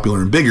more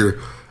popular and bigger,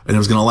 and it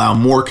was going to allow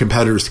more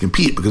competitors to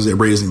compete because they're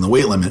raising the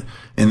weight limit,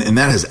 and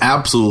that has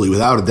absolutely,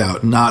 without a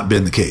doubt, not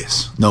been the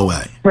case. No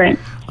way. Right.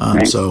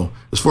 So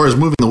as far as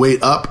moving the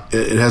weight up,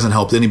 it hasn't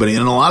helped anybody,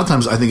 and a lot of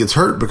times I think it's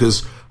hurt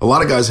because a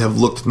lot of guys have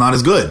looked not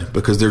as good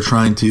because they're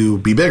trying to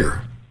be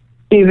bigger.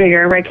 Be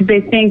bigger, right? Because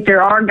they think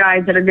there are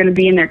guys that are going to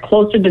be in there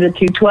closer to the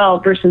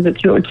 212 versus the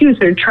 202, so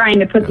they're trying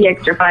to put the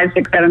extra 5,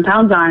 6, 7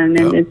 pounds on, and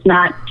it's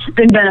not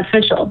been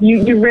beneficial.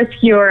 You risk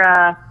your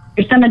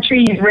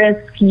symmetry, you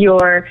risk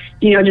your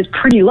just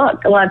pretty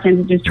look. A lot of times,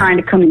 it's just trying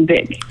to come in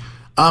big.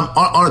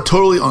 On a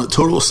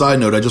total side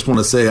note, I just want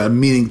to say I'm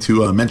meaning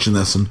to mention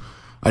this, and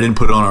I didn't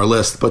put it on our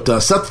list, but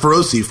Seth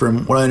Feroce,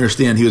 from what I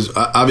understand, he was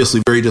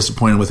obviously very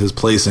disappointed with his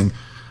placing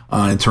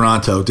in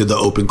Toronto. Did the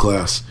open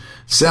class.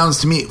 Sounds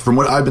to me, from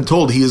what I've been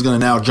told, he is going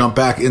to now jump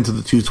back into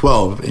the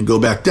 212 and go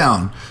back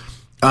down.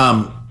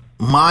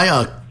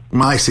 My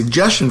my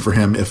suggestion for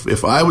him,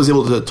 if I was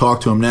able to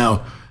talk to him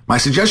now, my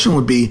suggestion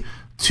would be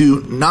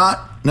to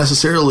not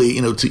necessarily,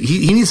 he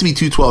needs to be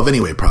 212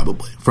 anyway,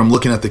 probably, from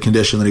looking at the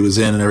condition that he was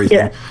in and everything.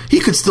 Yeah. He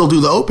could still do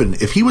the Open.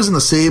 If he was in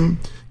the same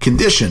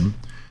condition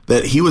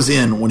that he was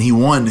in when he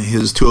won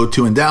his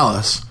 202 in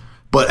Dallas,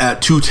 but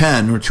at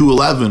 210 or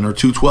 211 or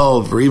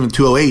 212 or even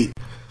 208,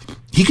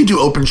 he could do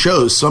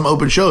some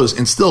open shows,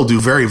 and still do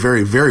very,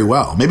 very, very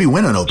well. Maybe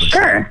win an open show.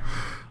 Sure.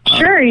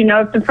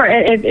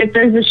 If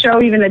there's a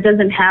show even that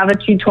doesn't have a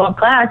 212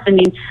 class,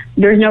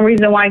 there's no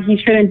reason why he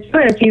shouldn't do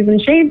it if he's in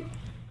shape.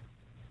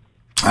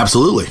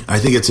 Absolutely. I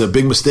think it's a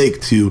big mistake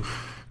to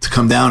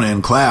come down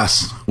in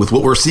class with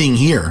what we're seeing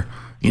here.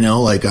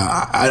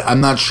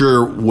 I'm not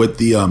sure what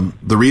the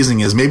reasoning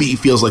is. Maybe he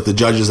feels like the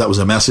judges, that was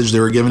a message they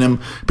were giving him,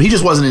 but he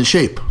just wasn't in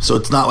shape. So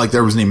it's not like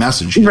there was any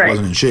message. He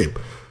wasn't in shape.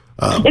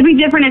 It'd be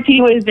different if he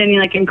was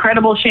in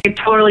incredible shape,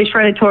 totally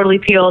shredded, totally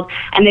peeled,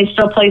 and they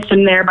still placed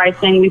him there by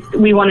saying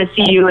we want to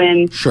see you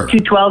in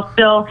 212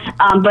 still.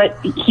 But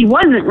he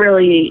wasn't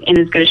really in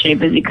as good a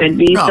shape as he could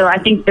be. No. So I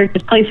think they're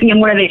just placing him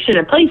where they should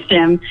have placed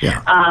him.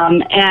 Yeah.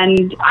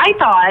 And I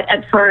thought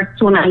at first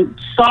when I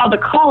saw the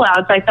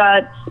call-outs,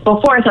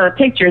 before I saw the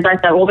pictures, I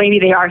thought, well, maybe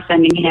they are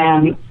sending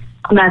him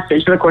a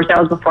message. But of course, that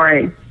was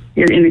before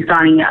you're in the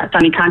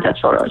Sonny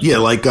contest photos. Yeah,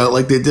 like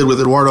they did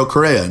with Eduardo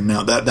Correa.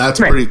 Now that's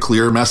a pretty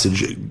clear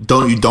message. You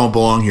don't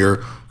belong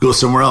here. Go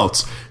somewhere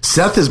else.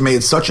 Seth has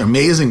made such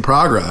amazing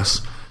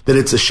progress that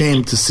it's a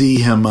shame to see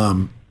him.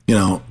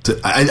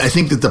 I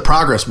think that the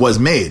progress was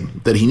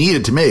made that he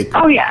needed to make.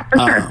 Oh yeah, for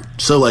sure.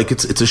 So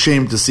it's a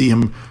shame to see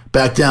him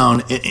back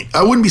down.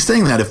 I wouldn't be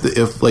saying that if the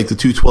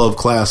 212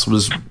 class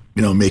was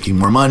making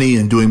more money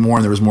and doing more,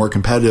 and there was more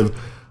competitive.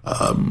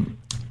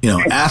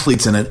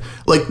 Athletes in it.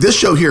 Like this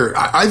show here,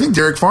 I think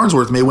Derek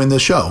Farnsworth may win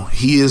this show.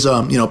 He is,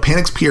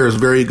 Panix Pierre is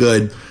very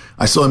good.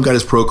 I saw him got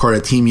his pro card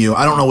at Team U.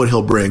 I don't know what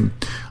he'll bring.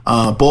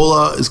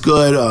 Bola is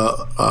good.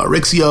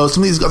 Rixio,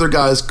 some of these other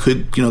guys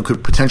could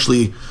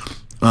potentially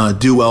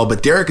do well,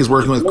 but Derek is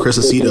working with Chris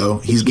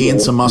Aceto. He's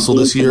gained some muscle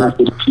this year,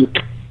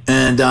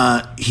 and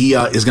he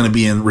is going to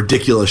be in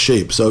ridiculous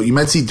shape. So you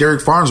might see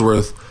Derek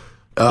Farnsworth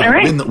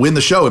win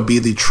the show and be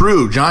the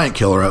true giant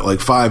killer at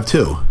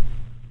 5'2".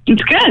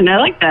 It's good. I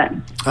like that.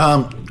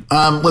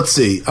 Let's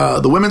see.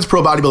 The women's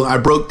pro bodybuilding I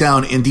broke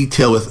down in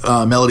detail with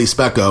Melody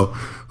Specco,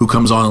 who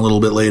comes on a little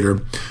bit later.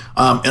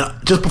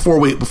 And just before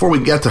we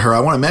get to her,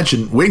 I want to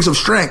mention Wings of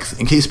Strength,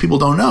 in case people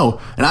don't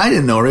know, and I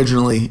didn't know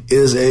originally,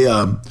 is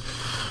a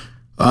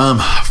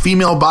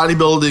female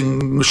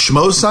bodybuilding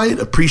schmo site,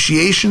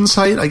 appreciation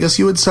site, I guess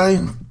you would say.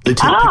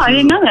 I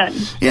didn't know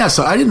that. Yeah,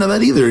 so I didn't know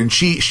that either. And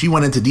she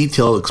went into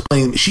detail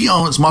explaining. She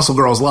owns Muscle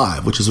Girls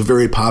Live, which is a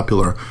very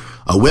popular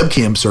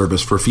webcam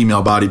service for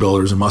female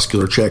bodybuilders and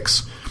muscular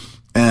chicks.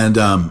 And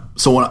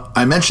so when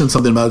I mentioned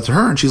something about it to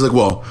her, and she's like,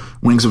 well,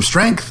 Wings of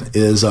Strength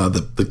is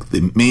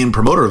the main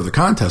promoter of the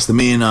contest, the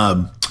main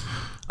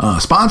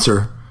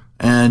sponsor.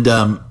 And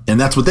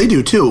that's what they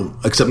do too,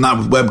 except not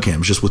with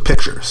webcams, just with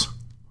pictures.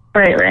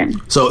 Right.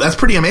 So that's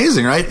pretty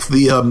amazing, right?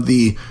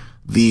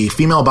 The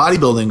female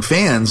bodybuilding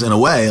fans, in a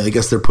way, I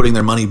guess they're putting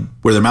their money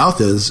where their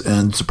mouth is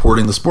and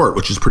supporting the sport,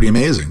 which is pretty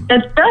amazing.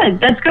 That's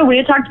good. We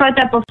had talked about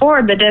that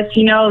before, but if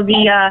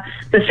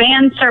the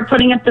fans start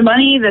putting up the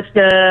money,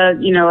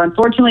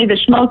 unfortunately the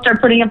schmoes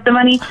start putting up the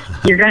money,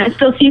 you're going to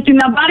still see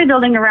female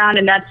bodybuilding around,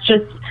 and that's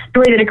just the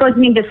way that it goes. I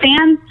mean, the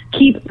fans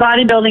keep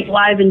bodybuilding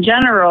alive in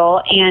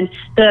general, and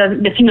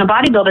the female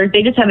bodybuilders,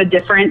 they just have a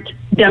different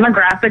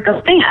demographic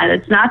of fan.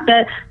 It's not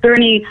that they're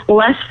any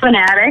less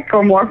fanatic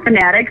or more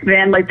fanatic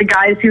than the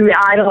guys who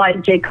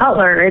idolize Jay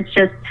Cutler. It's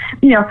just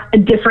a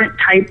different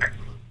type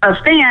of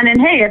fan.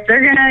 And hey, if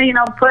they're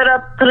gonna put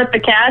up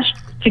the cash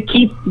to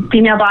keep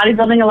female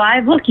bodybuilding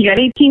alive, look, you got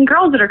 18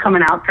 girls that are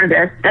coming out for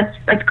this.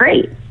 That's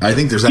great. I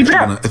think there's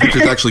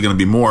actually going to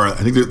be more. I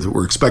think that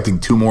we're expecting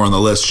 2 more on the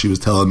list. She was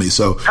telling me.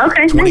 So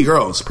 20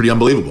 girls, pretty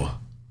unbelievable.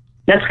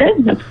 That's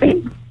good. That's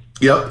great.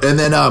 Yep. And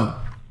then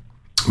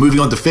moving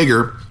on to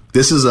figure.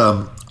 This is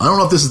I don't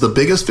know if this is the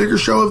biggest figure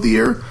show of the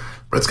year,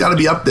 but it's got to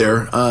be up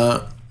there.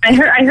 I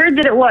heard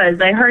that it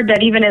was. I heard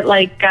that even at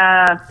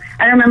I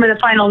don't remember the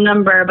final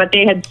number, but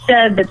they had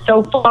said that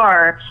so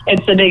far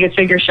it's the biggest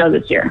figure show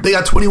this year. They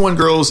got 21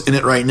 girls in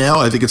it right now.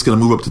 I think it's going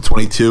to move up to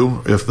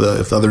 22 if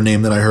the other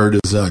name that I heard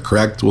is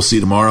correct. We'll see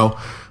tomorrow.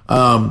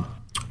 The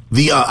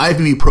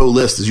IFBB Pro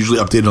list is usually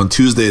updated on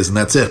Tuesdays, and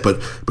that's it.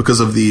 But because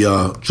of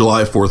the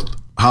July 4th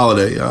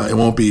holiday, it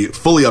won't be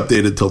fully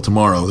updated till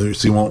tomorrow.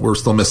 So we're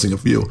still missing a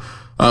few.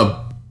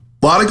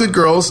 A lot of good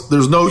girls.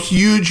 There's no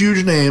huge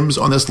names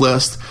on this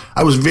list.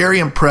 I was very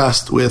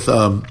impressed with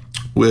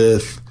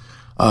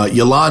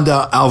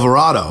Yolanda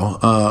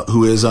Alvarado,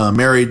 who is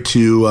married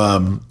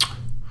to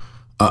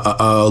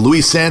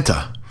Luis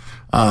Santa,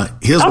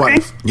 his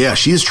wife. Yeah,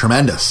 she's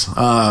tremendous.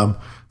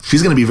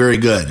 She's going to be very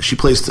good. She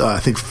placed, I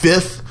think,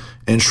 5th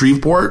in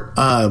Shreveport.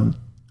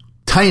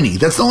 Tiny.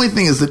 That's the only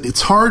thing, is that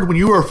it's hard when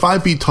you are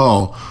 5 feet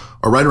tall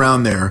or right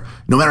around there.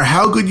 No matter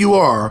how good you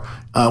are,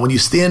 when you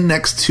stand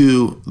next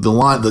to the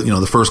line,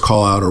 the first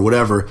call out or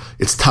whatever,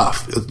 it's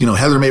tough.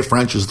 Heather Mae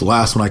French is the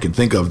last one I can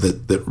think of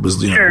that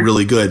was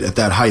really good at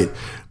that height.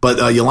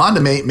 But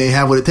Yolanda may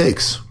have what it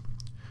takes.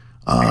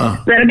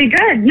 That'd be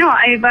good. No,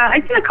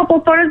 I've seen a couple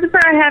of photos of her.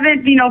 I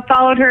haven't,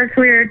 followed her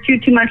career too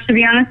much, to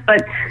be honest.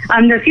 But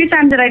the few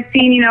times that I've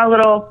seen,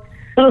 little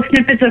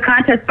snippets of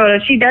contest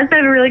photos, she does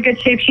have a really good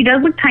shape. She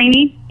does look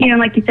tiny.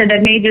 Like you said,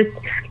 that may just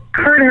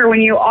hurt her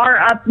when you are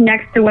up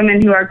next to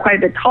women who are quite a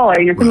bit taller.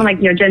 Someone like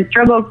Jen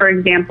Strobo, for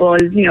example,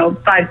 is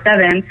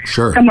 5'7",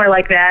 sure, somewhere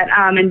like that.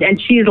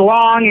 And she's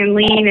long and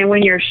lean, and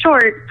when you're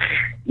short,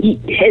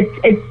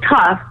 it's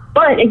tough.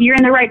 But if you're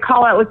in the right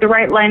call out with the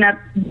right lineup,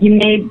 you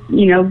may,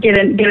 get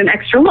an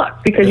extra look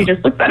because you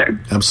just look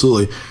better.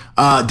 Absolutely.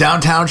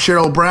 Downtown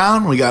Cheryl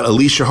Brown. We got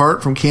Alicia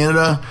Hart from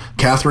Canada.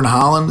 Catherine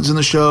Holland is in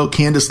the show.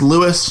 Candice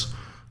Lewis,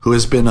 who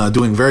has been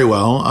doing very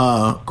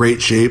well.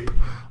 Great shape.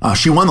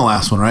 She won the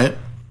last one, right?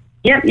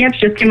 Yep.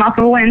 She just came off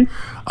of a win.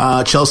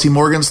 Chelsea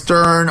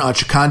Morgenstern,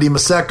 Chikandi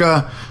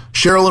Maseka,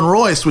 Sherilyn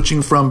Roy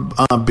switching from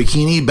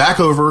bikini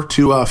back over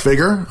to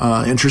figure.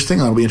 Interesting.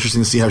 That'll be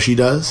interesting to see how she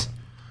does.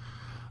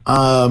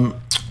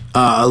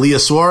 Aaliyah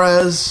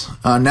Suarez,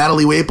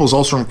 Natalie Waples,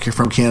 also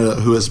from Canada,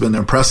 who has been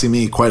impressing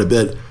me quite a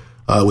bit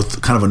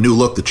with kind of a new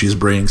look that she's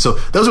bringing. So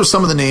those are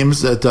some of the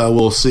names that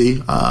we'll see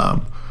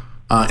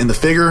in the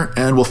figure,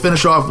 and we'll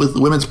finish off with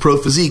women's pro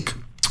physique.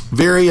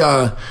 Very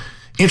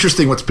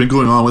interesting what's been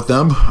going on with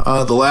them.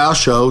 The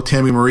last show,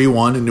 Tammy Marie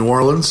won in New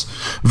Orleans.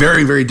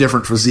 Very, very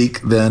different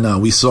physique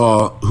than we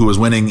saw who was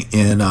winning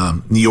in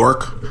New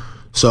York.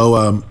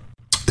 So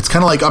it's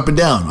kind of like up and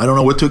down. I don't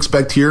know what to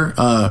expect here.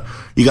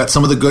 You got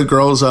some of the good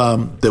girls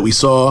that we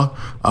saw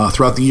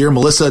throughout the year.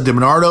 Melissa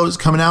DiBernardo is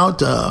coming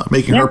out,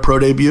 making her pro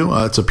debut.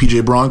 It's a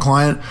PJ Braun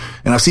client,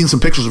 and I've seen some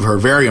pictures of her.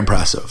 Very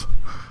impressive.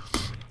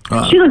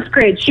 She looks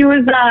great. She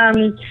was.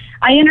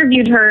 I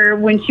interviewed her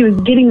when she was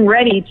getting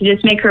ready to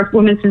just make her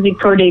women's physique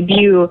pro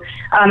debut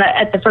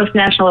at the first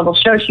national level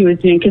show she was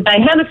doing, because I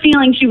had a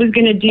feeling she was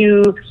going to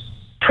do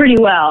pretty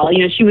well.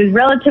 She was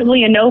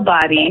relatively a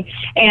nobody,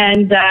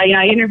 and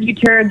I interviewed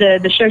her.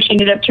 The show she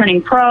ended up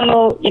turning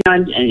pro.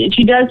 And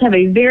she does have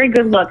a very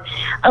good look.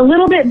 A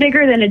little bit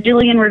bigger than a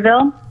Jillian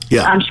Reveille.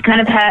 Yeah. She kind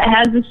of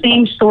has the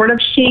same sort of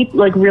shape,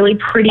 like really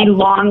pretty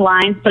long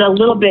lines, but a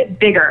little bit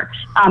bigger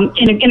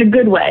in a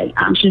good way.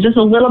 She's just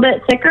a little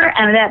bit thicker,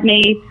 and that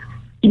may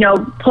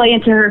play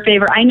into her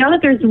favor. I know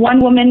that there's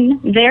one woman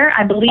there,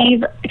 I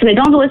believe, because I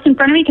don't have the list in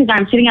front of me because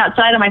I'm sitting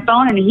outside on my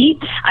phone in the heat.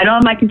 I don't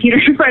have my computer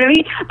in front of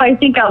me, but I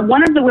think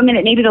one of the women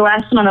that may be the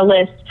last one on the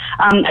list,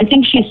 I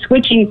think she's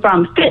switching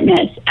from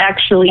fitness,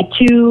 actually,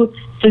 to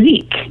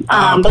physique.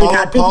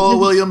 Paula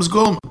Williams,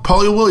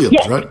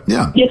 yes. Right?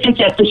 Yeah. Yes.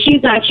 So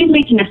she's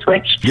making a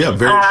switch. Yeah,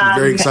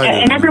 very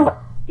excited. And everyone,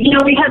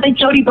 we had like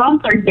Jody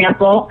Bone, for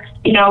example,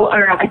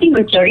 or I think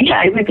it was Jody,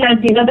 we've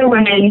had these other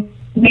women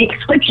make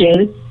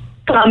switches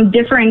from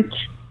different,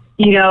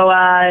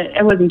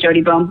 it wasn't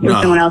Jody Bone, it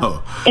was someone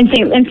else. In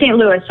St.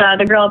 Louis,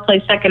 the girl who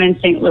plays second in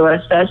St. Louis,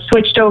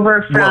 switched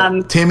over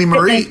from Tammy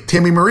Marie,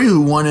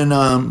 who won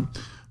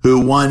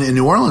in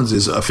New Orleans,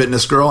 is a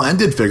fitness girl and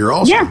did figure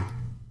also.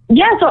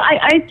 Yeah, so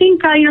I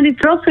think, these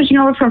girls switching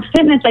over from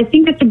fitness, I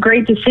think it's a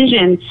great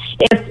decision.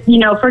 If,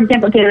 for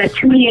example, if they have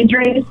too many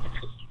injuries,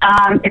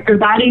 if their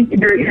bodies,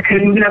 they're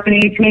kind of moving up in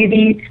age,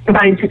 maybe their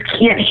bodies just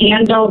can't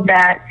handle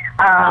that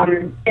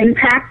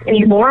impact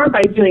anymore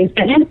by doing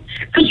fitness.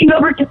 Switching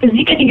over to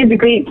physique, I think, is a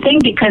great thing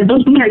because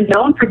those women are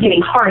known for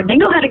getting hard. They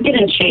know how to get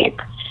in shape.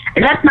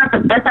 And that's not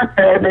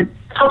the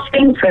tough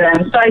thing for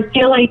them. So I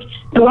feel like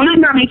the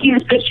women who are making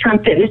the switch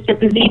from fitness to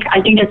physique, I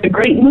think that's a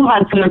great move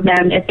on some of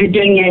them if they're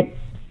doing it,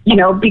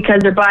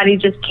 because their body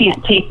just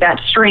can't take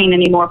that strain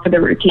anymore for the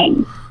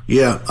routine.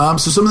 Yeah.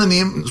 So some of the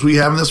names we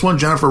have in this one,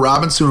 Jennifer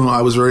Robinson, who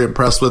I was very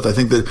impressed with. I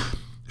think that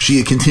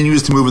she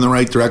continues to move in the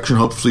right direction.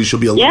 Hopefully she'll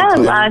be a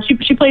little tighter.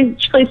 She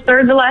placed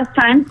third the last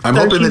time. I'm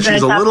hoping that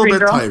she's a little bit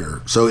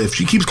tighter. So if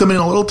she keeps coming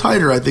in a little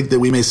tighter, I think that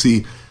we may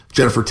see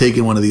Jennifer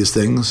taking one of these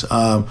things.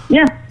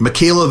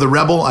 Michaela the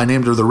Rebel, I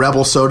named her the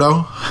Rebel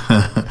Soto.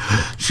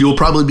 She will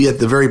probably be at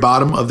the very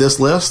bottom of this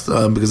list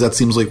because that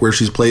seems like where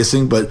she's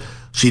placing, but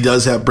she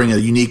does bring a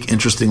unique,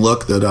 interesting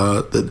look that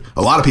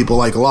a lot of people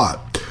like a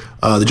lot.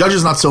 The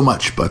judges not so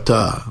much, but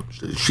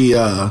she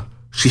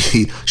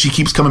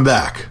keeps coming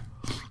back.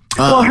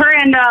 Well, her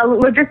and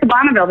Larissa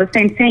Bonneville, the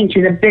same thing.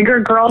 She's a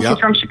bigger girl. Yep. She's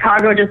from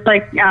Chicago, just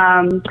like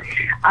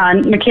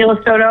Michaela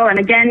Soto. And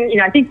again,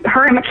 I think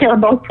her and Michaela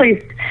both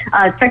placed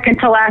second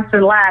to last or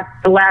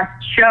the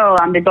last show.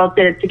 They both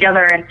did it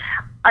together. And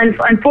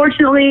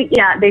unfortunately,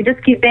 they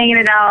just keep banging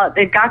it out.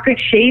 They've got good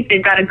shape.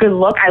 They've got a good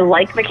look. I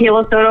like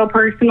Michaela Soto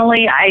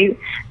personally. In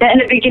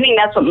the beginning,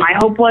 that's what my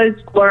hope was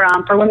for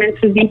women's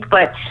physique.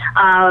 But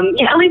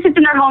at least it's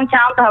in their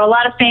hometown. They'll have a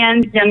lot of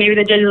fans. Maybe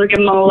the judges will give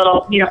them a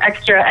little,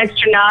 extra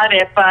nod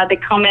if they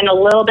come in a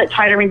little bit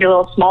tighter, maybe a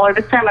little smaller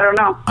this time. I don't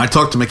know. I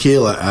talked to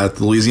Michaela at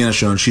the Louisiana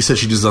show, and she said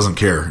she just doesn't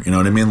care. You know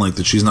what I mean? Like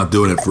that she's not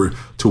doing it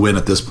to win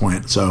at this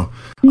point. So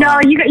no,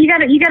 you got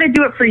to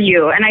do it for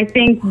you. And I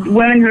think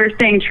women who are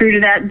staying true to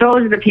that those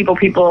are the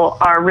people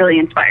are really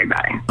inspired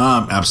by.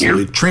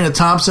 Absolutely. Yeah. Trina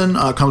Thompson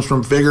comes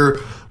from Figure,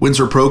 wins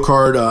her pro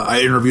card.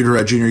 I interviewed her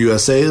at Junior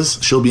USA's.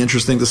 She'll be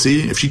interesting to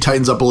see if she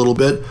tightens up a little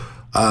bit.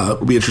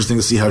 It'll be interesting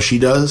to see how she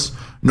does.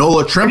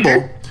 Nola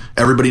Trimble,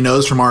 everybody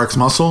knows from RX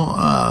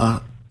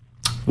Muscle.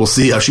 We'll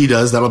see how she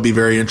does. That'll be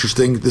very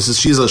interesting. She's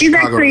Chicago.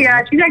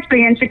 She's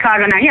actually in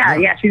Chicago now.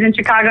 Yeah, she's in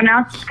Chicago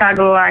now.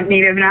 Chicago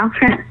native now.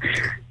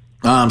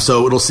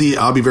 So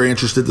I'll be very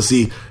interested to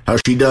see how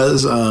she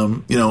does,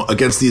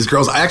 against these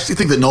girls. I actually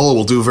think that Nola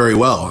will do very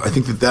well. I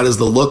think that is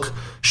the look.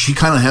 She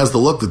kind of has the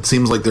look that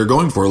seems like they're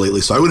going for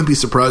lately. So I wouldn't be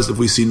surprised if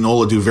we see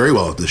Nola do very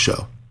well at this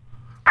show.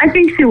 I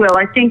think she will.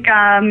 I think,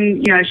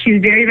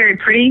 she's very, very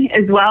pretty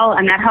as well,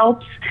 and that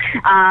helps.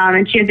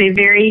 And she has a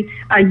very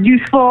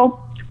youthful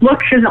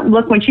look. She doesn't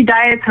look, when she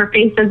diets, her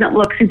face doesn't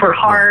look super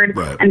hard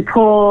and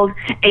pulled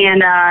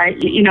and,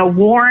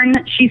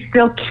 worn. She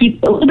still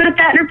keeps a little bit of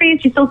fat in her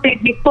face. She still stays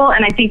youthful,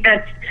 and I think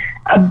that's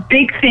a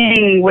big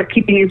thing with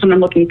keeping these women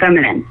looking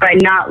feminine, by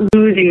not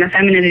losing the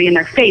femininity in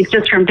their face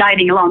just from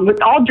dieting alone. With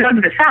all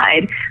drugs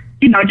aside,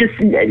 just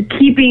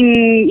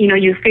keeping,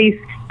 your face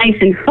nice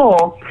and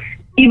full,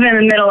 even in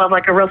the middle of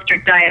like a real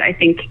strict diet, I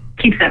think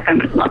keeps that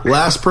feminine look.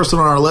 Last person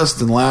on our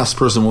list and last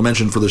person we'll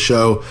mention for the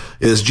show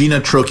is Gina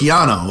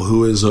Trocchiano,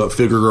 who is a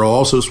Figure girl,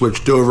 also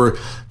switched over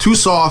to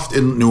Soft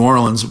in New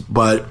Orleans,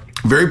 but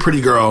very pretty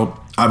girl.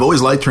 I've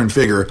always liked her in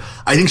Figure.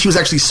 I think she was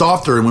actually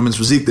softer in women's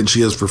physique than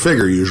she is for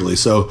Figure usually.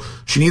 So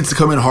she needs to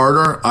come in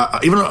harder,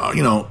 even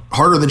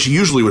harder than she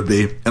usually would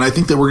be. And I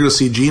think that we're going to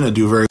see Gina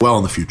do very well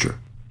in the future.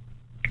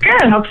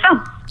 Good, I hope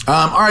so.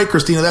 All right,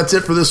 Christina, that's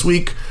it for this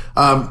week.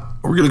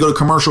 We're going to go to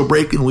commercial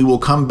break, and we will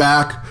come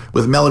back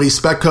with Melody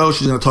Specko.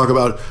 She's going to talk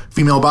about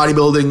female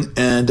bodybuilding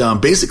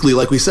and basically,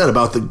 like we said,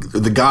 about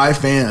the guy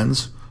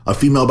fans of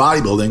female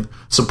bodybuilding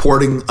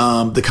supporting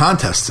the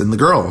contests and the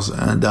girls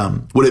and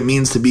what it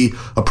means to be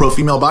a pro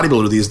female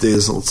bodybuilder these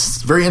days.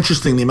 It's very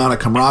interesting the amount of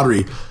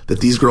camaraderie that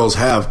these girls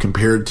have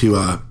compared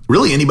to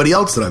really anybody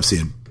else that I've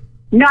seen.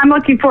 No, I'm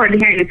looking forward to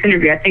hearing this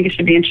interview. I think it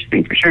should be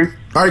interesting for sure.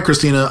 All right,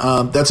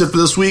 Christina, that's it for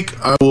this week.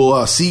 I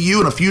will see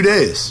you in a few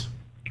days.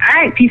 All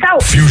right, peace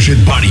out.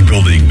 Fusion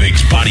Bodybuilding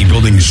makes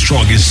bodybuilding's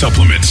strongest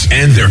supplements,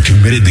 and they're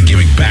committed to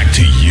giving back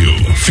to you.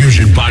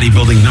 Fusion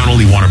Bodybuilding not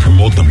only want to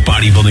promote the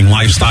bodybuilding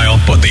lifestyle,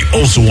 but they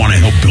also want to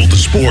help build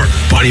the sport.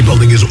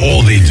 Bodybuilding is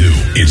all they do.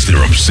 It's their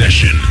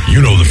obsession.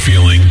 You know the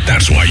feeling.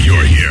 That's why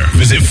you're here.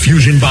 Visit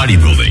Fusion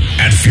Bodybuilding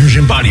at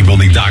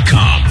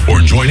FusionBodybuilding.com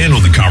or join in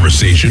on the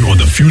conversation on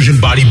the Fusion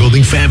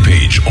Bodybuilding fan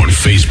page on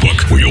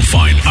Facebook, where you'll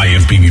find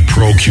IFBB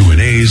Pro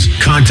Q&As,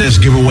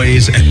 contest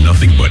giveaways, and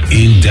nothing but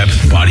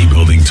in-depth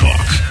bodybuilding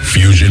talk.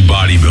 Fusion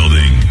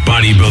Bodybuilding.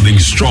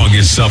 Bodybuilding's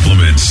strongest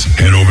supplements.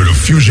 Head over to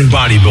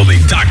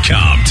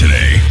FusionBodybuilding.com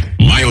today.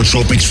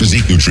 Myotropics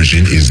Physique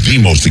Nutrition is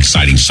the most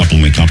exciting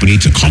supplement company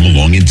to come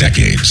along in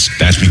decades.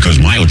 That's because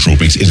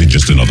Myotropics isn't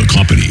just another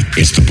company.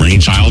 It's the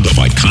brainchild of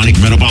iconic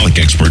metabolic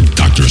expert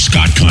Dr.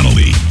 Scott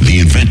Connolly,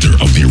 the inventor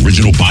of the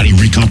original body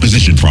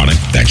recomposition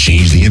product that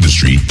changed the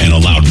industry and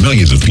allowed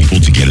millions of people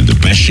to get in the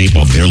best shape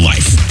of their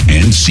life.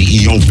 And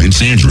CEO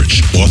Vince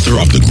Andrich, author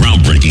of the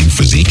groundbreaking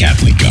Physique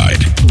Athlete Guide.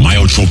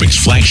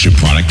 Myotropics' flagship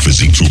product,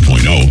 Physique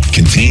 2.0,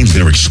 contains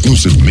their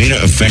exclusive Meta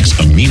Effects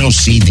Amino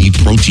CD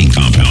protein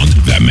compound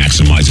that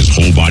maximizes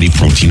whole body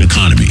protein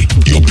economy,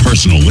 your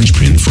personal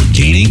linchpin for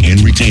gaining and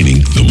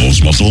retaining the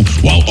most muscle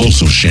while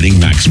also shedding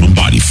maximum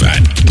body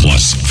fat.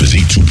 Plus,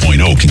 Physique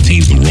 2.0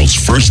 contains the world's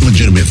first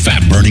legitimate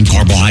fat-burning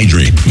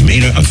carbohydrate,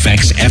 Meta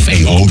Effects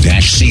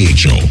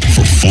FAO-CHO,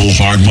 for full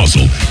hard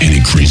muscle and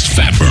increased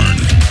fat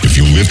burn. If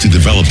you live to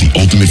develop the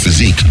ultimate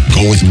physique,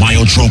 go with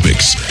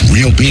Myotropics.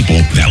 Real people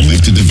that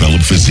live to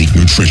develop physique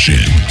nutrition.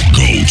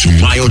 Go to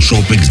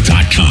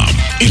myotropics.com.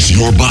 It's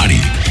your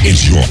body.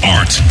 It's your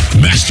art.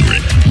 Master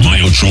it.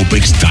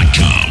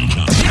 Myotropics.com.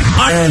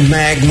 Iron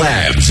Mag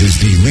Labs is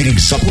the leading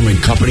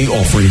supplement company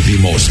offering the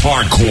most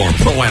hardcore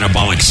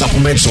pro-anabolic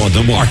supplements on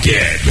the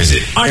market.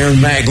 Visit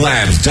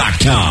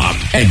ironmaglabs.com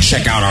and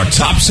check out our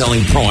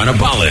top-selling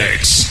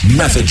pro-anabolics: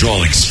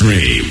 Methadrol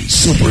Extreme,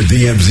 Super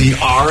DMZ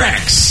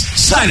RX,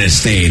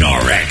 Cytostain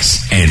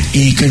RX, and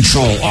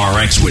E-Control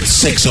RX with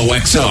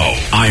 6OXO.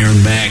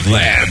 Iron Mag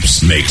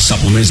Labs makes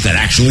supplements that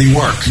actually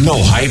work.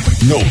 No hype,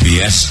 no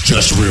BS,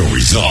 just real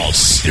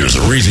results. There's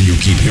a reason you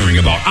keep hearing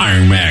about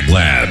Iron Mag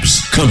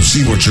Labs. Come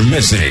see what you're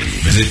missing.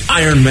 Visit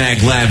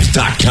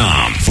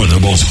ironmaglabs.com for the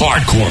most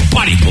hardcore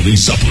bodybuilding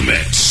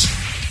supplements.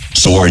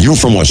 So are you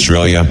from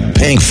Australia,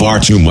 paying far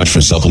too much for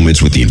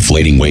supplements with the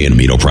inflating whey and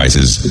amino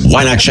prices?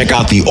 Why not check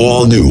out the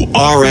all-new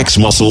RX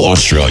Muscle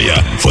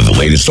Australia for the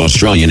latest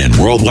Australian and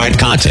worldwide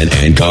content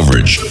and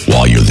coverage?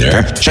 While you're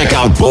there, check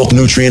out Bulk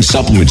Nutrient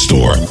Supplement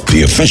Store,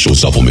 the official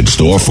supplement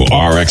store for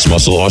RX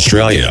Muscle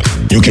Australia.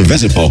 You can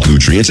visit Bulk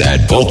Nutrients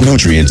at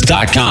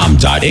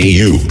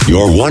bulknutrients.com.au,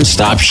 your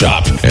one-stop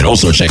shop, and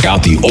also check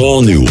out the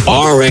all-new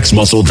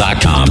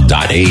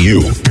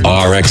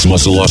rxmuscle.com.au. RX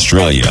Muscle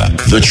Australia,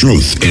 the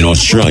truth in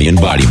Australian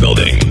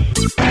bodybuilding.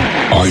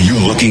 Are you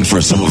looking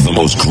for some of the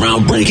most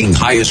groundbreaking,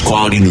 highest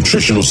quality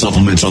nutritional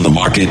supplements on the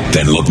market?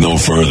 Then look no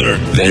further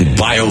than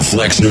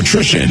BioFlex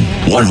Nutrition.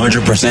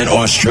 100%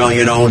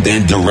 Australian owned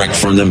and direct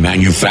from the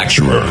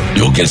manufacturer.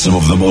 You'll get some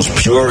of the most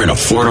pure and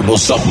affordable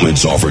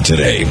supplements offered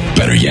today.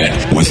 Better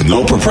yet, with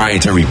no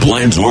proprietary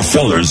blends or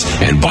fillers,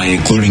 and by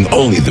including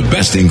only the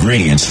best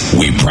ingredients,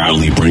 we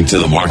proudly bring to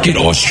the market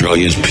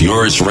Australia's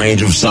purest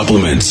range of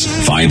supplements.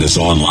 Find us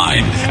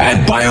online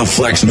at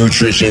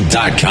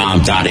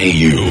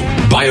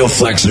bioflexnutrition.com.au.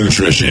 BioFlex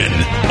Nutrition,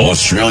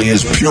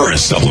 Australia's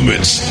purest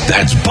supplements.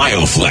 That's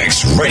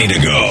BioFlex, ready to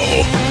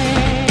go.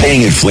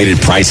 Paying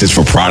inflated prices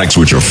for products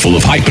which are full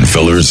of hype and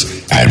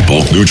fillers? At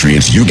Bulk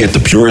Nutrients, you get the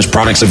purest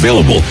products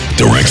available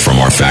direct from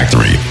our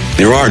factory.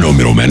 There are no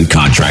middlemen,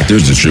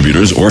 contractors,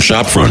 distributors, or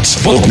shop fronts.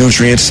 Bulk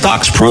Nutrients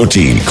stocks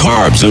protein,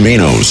 carbs,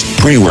 aminos,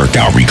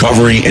 pre-workout,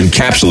 recovery,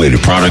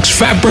 encapsulated products,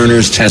 fat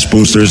burners, test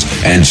boosters,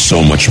 and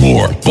so much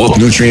more. Bulk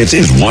Nutrients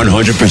is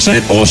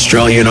 100%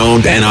 Australian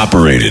owned and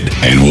operated,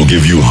 and will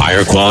give you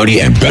higher quality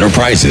and better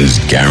prices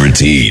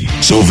guaranteed.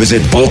 So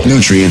visit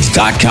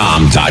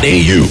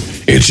bulknutrients.com.au.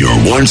 It's your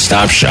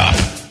one-stop shop.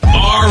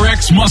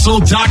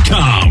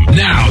 RxMuscle.com.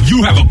 Now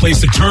you have a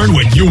place to turn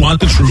when you want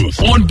the truth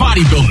on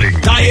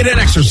bodybuilding, diet, and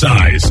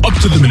exercise,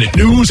 up-to-the-minute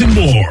news, and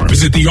more.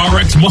 Visit the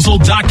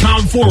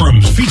RxMuscle.com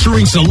forums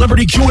featuring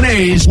celebrity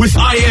Q&As with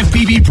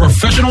IFBB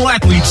professional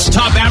athletes,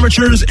 top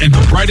amateurs, and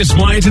the brightest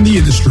minds in the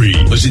industry.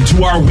 Listen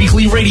to our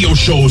weekly radio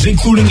shows,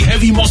 including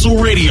Heavy Muscle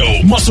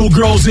Radio, Muscle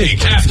Girls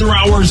Inc., After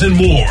Hours, and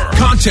more.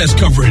 Contest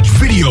coverage,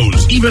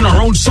 videos, even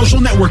our own social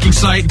networking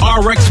site,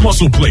 RX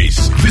Muscle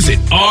Place. Visit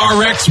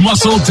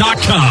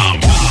RxMuscle.com.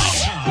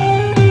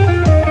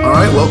 All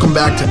right, welcome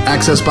back to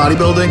Access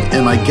Bodybuilding,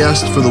 and my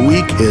guest for the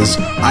week is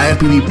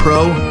IFBB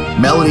Pro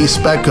Melody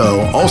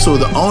Spetko, also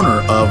the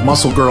owner of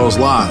Muscle Girls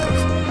Live.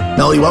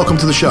 Melody, welcome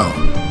to the show.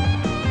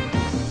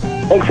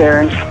 Thanks,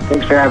 Aaron.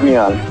 Thanks for having me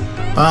on.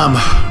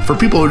 For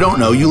people who don't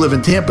know, you live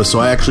in Tampa, so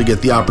I actually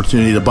get the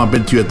opportunity to bump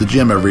into you at the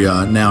gym every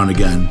now and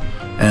again.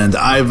 And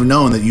I've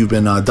known that you've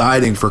been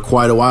dieting for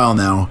quite a while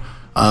now.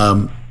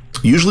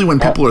 Usually when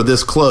people are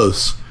this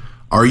close,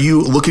 are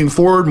you looking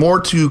forward more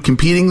to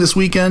competing this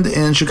weekend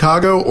in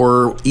Chicago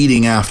or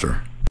eating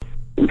after?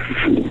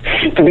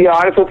 To be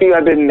honest with you,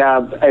 I've been,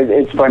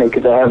 it's funny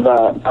because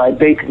I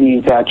bake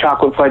these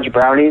chocolate fudge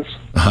brownies,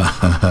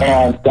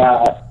 and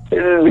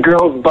the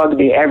girls bug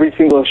me every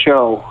single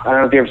show. I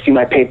don't know if you ever see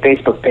my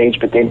Facebook page,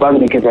 but they bug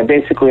me because I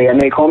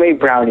make homemade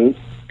brownies,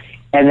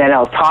 and then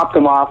I'll top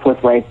them off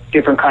with like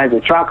different kinds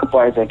of chocolate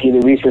bars, like either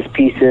Reese's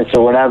Pieces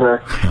or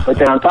whatever. But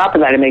then on top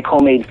of that, I make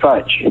homemade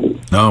fudge.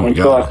 Oh my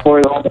God. So I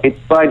pour the homemade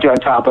fudge on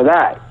top of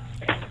that.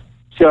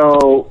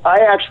 So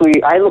I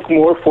look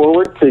more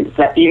forward to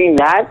eating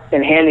that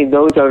and handing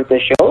those out at the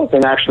show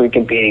than actually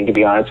competing, to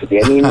be honest with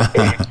you. I mean,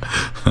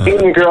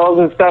 beating the girls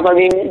and stuff, I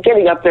mean,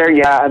 getting up there,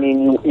 yeah, I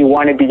mean, you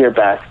want to be your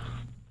best.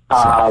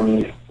 My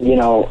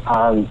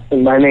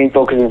main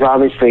focus is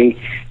obviously,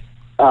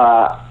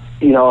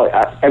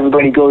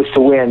 everybody goes to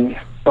win.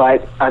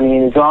 But, I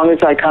mean, as long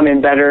as I come in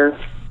better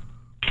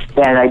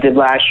than I did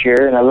last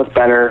year and I look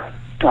better,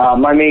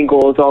 my main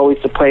goal is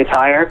always to place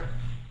higher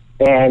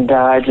and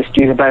just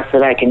do the best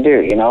that I can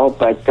do,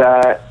 But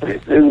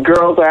the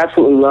girls, I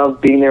absolutely love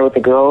being there with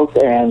the girls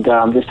and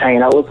just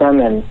hanging out with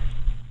them. And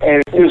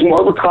there's more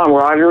of a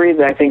camaraderie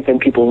that I think than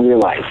people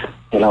realize,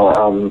 at a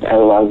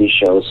lot of these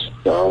shows.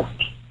 So.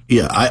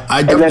 Yeah,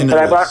 I definitely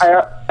know.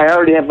 I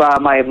already have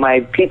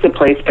my pizza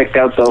place picked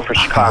out, though, for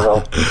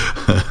Chicago.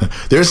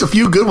 There's a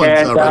few good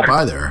ones right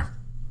by there.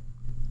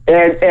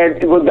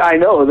 And I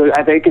know,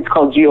 I think it's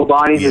called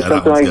Giovanni's or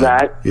something like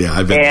that. Yeah,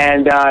 I've been.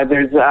 And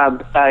there's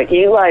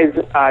Eli's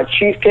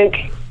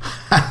cheesecake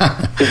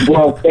is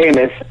world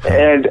famous.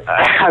 And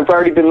I've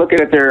already been looking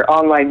at their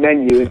online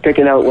menu and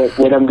picking out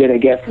what I'm going to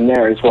get from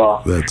there as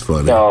well. That's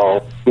funny.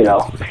 So,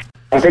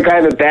 I think I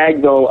have a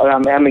bag, though.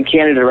 I'm in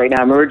Canada right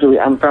now. I'm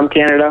from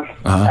Canada.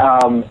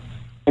 Uh-huh.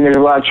 And there's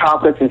a lot of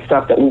chocolates and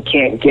stuff that we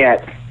can't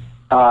get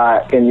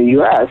in the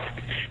U.S.,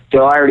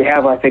 so I already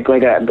have, I think,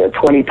 like a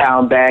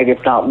 20-pound bag,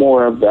 if not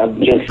more, of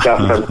just stuff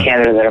from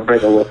Canada that I'm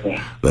bringing with me.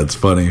 That's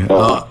funny.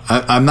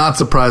 I'm not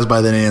surprised by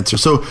that answer.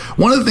 So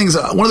one of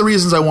the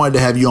reasons I wanted to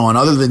have you on,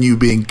 other than you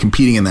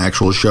competing in the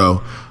actual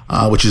show,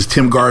 which is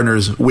Tim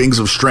Gardner's Wings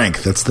of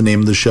Strength. That's the name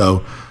of the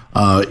show.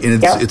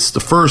 And it's the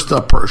first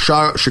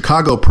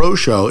Chicago Pro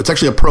show. It's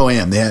actually a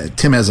Pro-Am.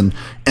 Tim has an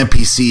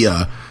NPC,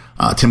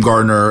 Tim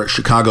Gardner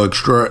Chicago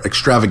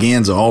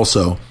Extravaganza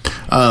also.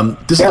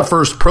 This is the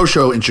first pro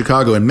show in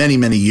Chicago in many,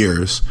 many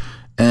years.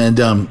 And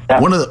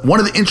one of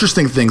the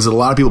interesting things that a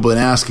lot of people have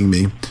been asking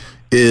me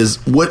is,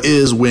 what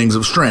is Wings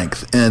of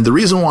Strength? And the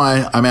reason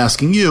why I'm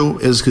asking you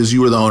is because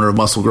you were the owner of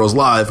Muscle Girls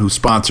Live, who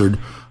sponsored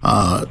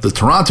the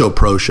Toronto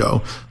Pro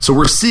Show. So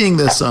we're seeing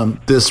this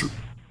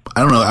I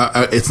don't know,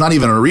 it's not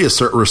even a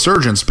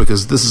resurgence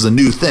because this is a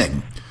new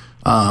thing.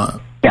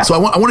 So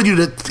I wanted you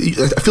to,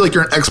 I feel like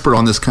you're an expert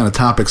on this kind of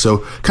topic. So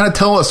kind of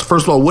tell us,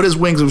 first of all, what is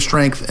Wings of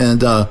Strength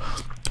and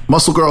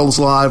Muscle Girls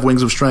Live,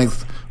 Wings of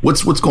Strength?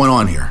 What's going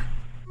on here?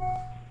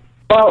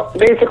 Well,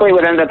 basically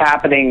what ended up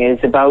happening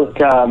is about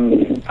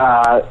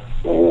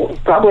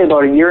probably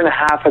about a year and a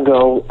half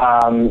ago,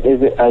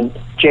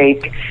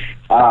 Jake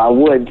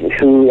Wood,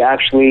 who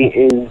actually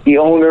is the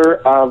owner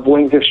of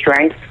Wings of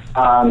Strength,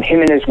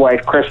 him and his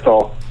wife,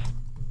 Crystal,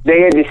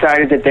 they had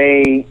decided that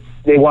they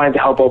wanted to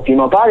help out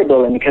female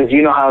bodybuilding because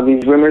you know how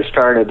these rumors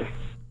started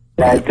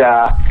that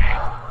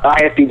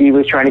IFBB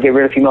was trying to get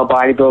rid of female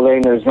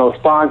bodybuilding. There's no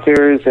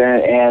sponsors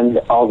and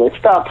all this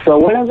stuff. So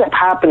what ended up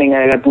happening,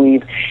 I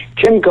believe,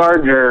 Tim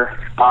Gardner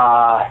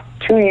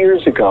 2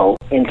 years ago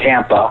in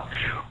Tampa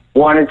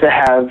wanted to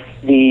have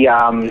the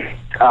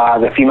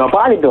female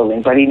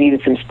bodybuilding, but he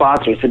needed some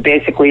sponsors. So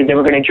basically, they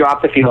were going to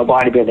drop the female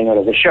bodybuilding out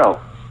of the show.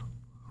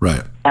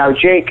 Right. Now,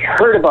 Jake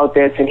heard about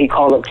this, and he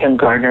called up Tim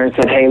Gardner and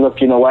said, hey, look,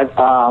 you know what?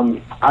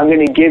 I'm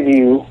going to give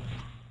you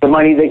the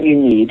money that you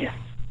need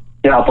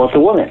to help out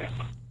the women.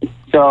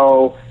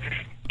 So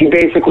he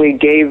basically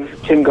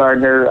gave Tim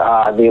Gardner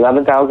the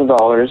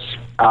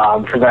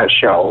 $11,000 for that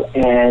show.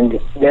 And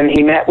then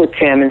he met with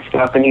Tim and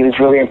stuff, and he was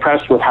really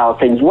impressed with how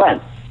things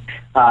went,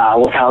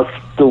 with how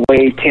the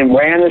way Tim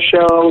ran the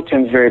show.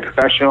 Tim's very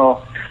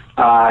professional.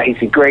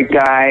 He's a great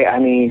guy. I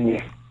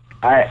mean,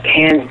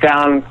 hands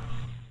down,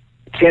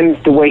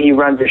 Tim's the way he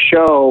runs the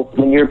show.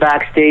 When you're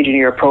backstage and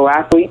you're a pro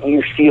athlete,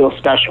 you feel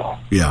special.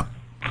 Yeah.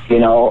 You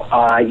know,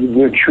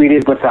 you're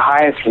treated with the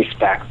highest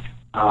respect.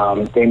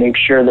 They make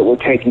sure that we're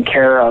taken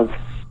care of.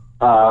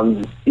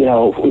 You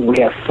know, we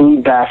have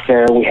food back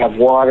there, we have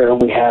water,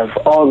 we have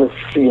all this,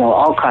 you know,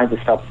 all kinds of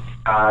stuff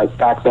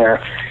back there.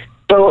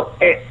 So,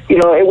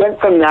 it went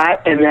from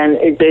that, and then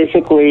it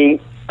basically,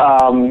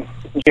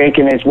 Jake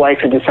and his wife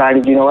had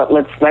decided, you know what,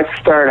 let's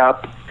start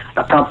up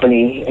a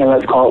company, and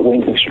let's call it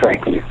Wings of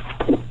Strength.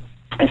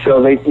 And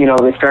so they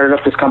started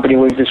up this company,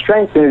 Wings of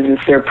Strength, and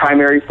their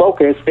primary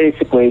focus,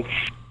 basically,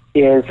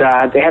 is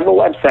they have a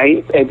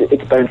website.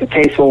 It's a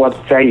tasteful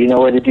website, you know,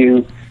 where to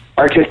do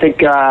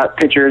artistic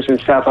pictures and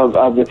stuff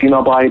of the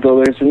female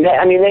bodybuilders. And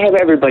they have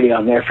everybody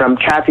on there, from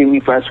Kathy Lee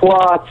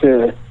Francois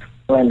to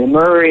Glenda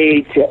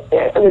Murray to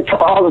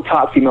all the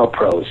top female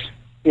pros,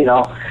 you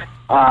know.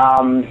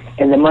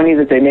 And the money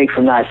that they make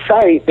from that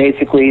site,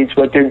 basically, is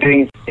what they're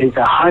doing is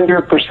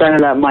 100% of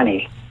that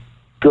money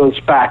goes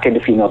back into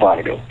female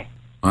bodybuilding.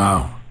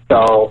 Wow.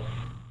 So,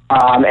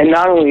 and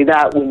not only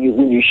that, when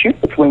you shoot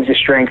with Wings of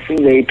Strength,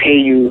 they pay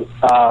you,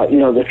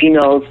 the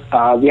females,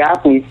 the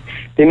athletes,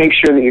 they make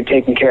sure that you're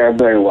taken care of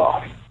very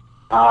well.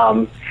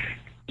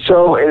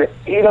 So,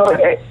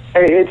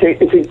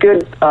 it's a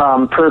good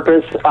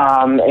purpose,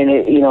 and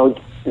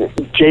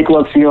Jake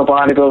loves female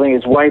bodybuilding.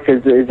 His wife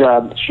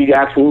she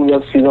absolutely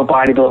loves female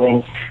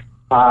bodybuilding.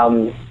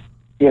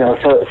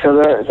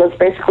 So that's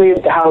basically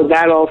how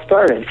that all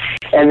started.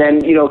 And then,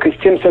 because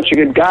Tim's such a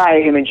good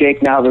guy, him and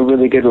Jake now have a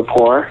really good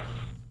rapport.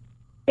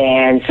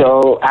 And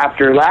so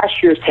after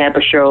last year's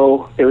Tampa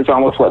show, there was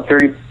almost,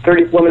 30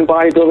 women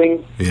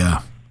bodybuilding?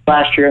 Yeah.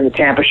 Last year in the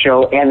Tampa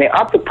show, and they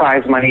upped the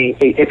prize money.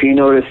 If you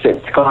notice,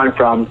 it's gone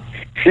from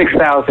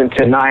 $6,000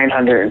 to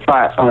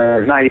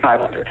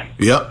 $9,500.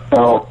 Yep.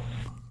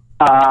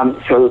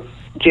 So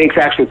Jake's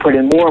actually put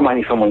in more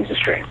money from Wings of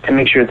Strength to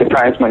make sure that the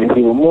prize money is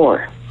even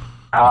more.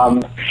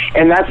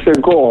 And that's their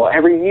goal.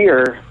 Every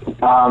year,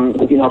 from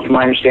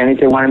my understanding,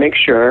 they want to make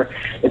sure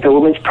that the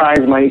women's prize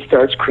money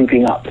starts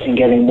creeping up and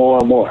getting more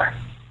and more,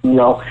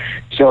 so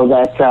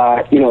that,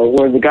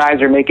 where the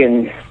guys are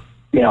making,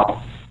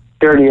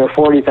 30 or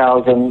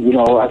 40,000,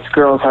 us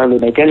girls hardly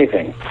make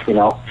anything,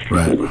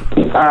 Right.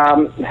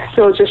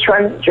 So it's just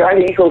trying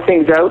to equal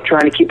things out,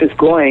 trying to keep us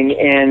going,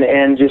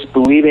 and just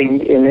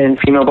believing in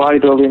female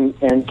bodybuilding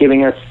and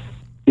giving us,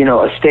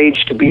 a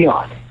stage to be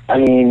on. I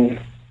mean,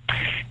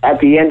 at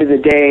the end of the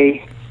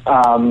day,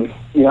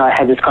 I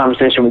had this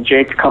conversation with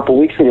Jake a couple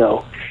weeks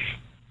ago.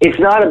 It's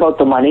not about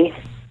the money.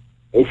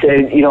 He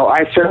said,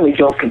 I certainly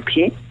don't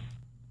compete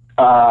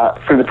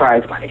for the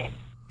prize money.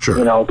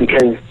 Sure.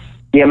 Because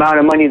the amount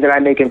of money that I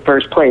make in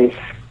first place,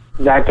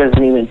 that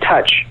doesn't even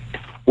touch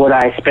what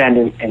I spend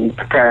in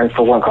preparing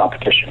for one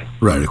competition.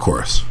 Right, of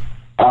course.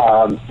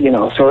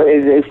 So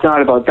it's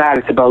not about that.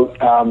 It's about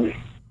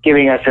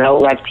giving us an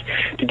outlet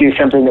to do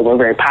something that we're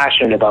very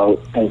passionate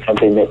about and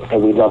something that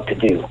we love to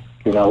do.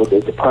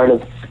 It's a part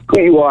of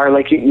who you are.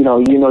 Like, you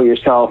know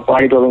yourself,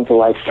 bodybuilding's a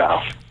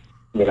lifestyle,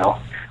 and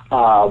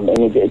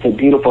it's a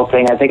beautiful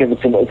thing. I think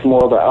it's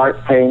more of an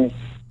art thing.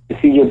 To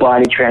see your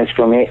body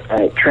transform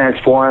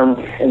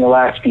in the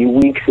last few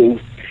weeks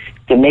it's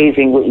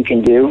amazing what you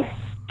can do.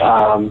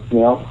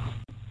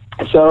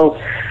 So,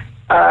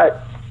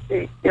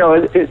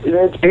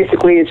 it's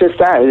basically, it's just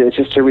that. It's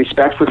just a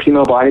respect for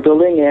female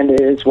bodybuilding, and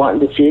it's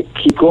wanting to see it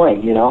keep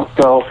going,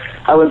 So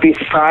I wouldn't be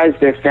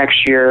surprised if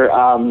next year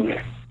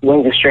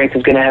Wings of Strength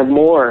is going to have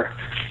more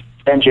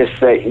than just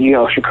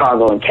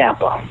Chicago and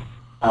Tampa.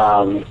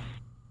 I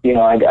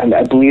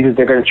believe that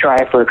they're going to try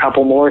it for a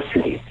couple more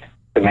cities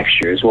the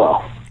next year as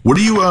well. What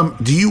do you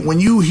when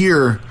you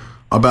hear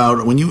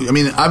about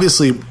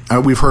obviously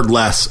we've heard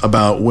less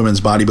about women's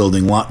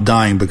bodybuilding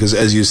dying because,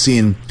 as you've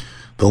seen,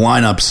 the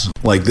lineups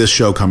like this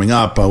show coming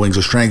up, Wings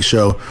of Strength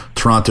show,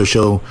 Toronto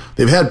show,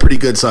 they've had pretty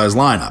good sized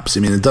lineups. I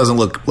mean, it doesn't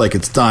look like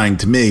it's dying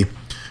to me,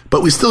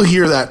 but we still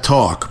hear that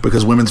talk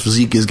because women's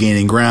physique is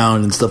gaining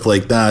ground and stuff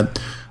like that.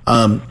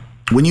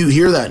 When you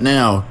hear that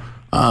now,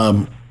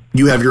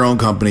 you have your own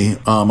company,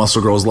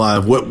 Muscle Girls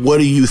Live. What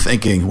are you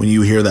thinking when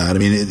you hear that? I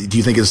mean, do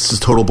you think it's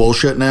just total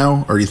bullshit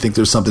now, or do you think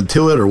there's something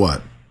to it, or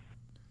what?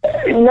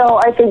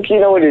 No, I think you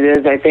know what it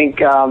is. I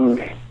think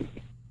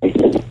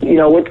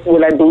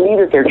what I believe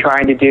that they're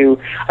trying to do.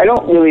 I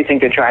don't really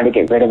think they're trying to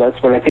get rid of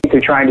us. What I think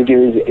they're trying to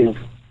do is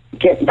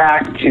get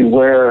back to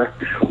where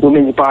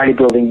women's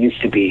bodybuilding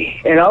used to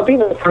be. And I'll be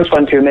the first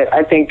one to admit,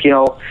 I think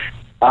some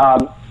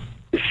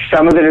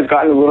of it has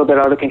gotten a little bit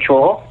out of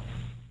control.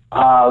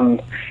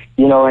 And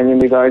in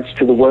regards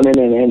to the women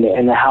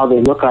and how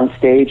they look on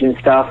stage and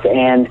stuff.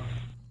 And,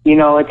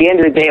 at the end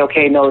of the day,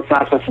 okay, no, it's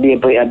not supposed to be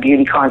a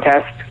beauty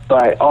contest,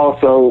 but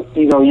also,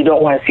 you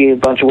don't want to see a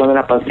bunch of women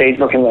up on stage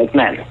looking like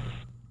men.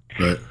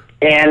 Right.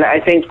 And I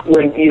think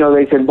when,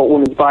 they said about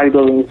women's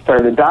bodybuilding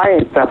started to die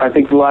and stuff, I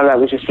think a lot of that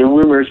was just the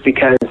rumors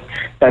because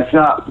that's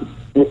not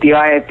what the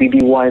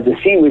IFBB wanted to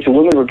see, which the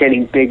women were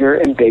getting bigger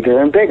and bigger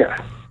and bigger.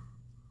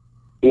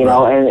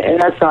 And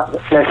that's not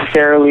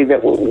necessarily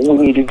that what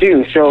we need to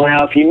do. So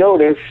now if you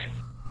notice,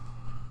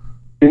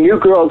 the new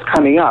girls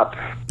coming up,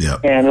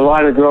 and a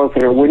lot of the girls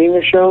that are winning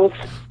the shows,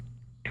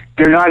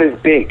 they're not as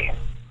big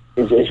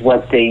as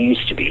what they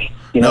used to be.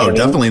 No,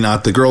 definitely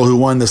not. The girl who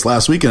won this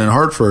last weekend in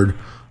Hartford,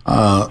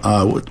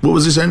 what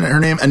was her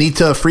name?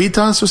 Anita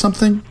Freitas or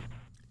something?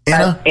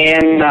 Anna?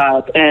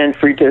 And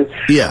Freitas.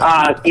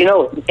 Yeah.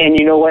 And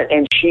you know what?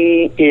 And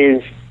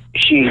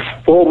she's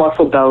full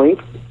muscle belly.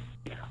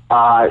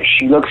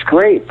 She looks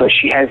great, but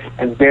she has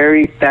a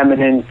very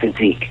feminine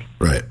physique.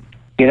 Right.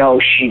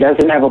 She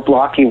doesn't have a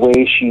blocky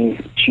waist.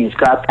 She's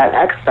got that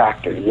X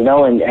factor, and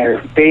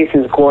her face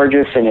is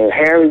gorgeous and her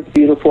hair is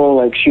beautiful.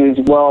 Like, she was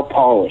well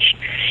polished.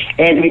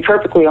 And to be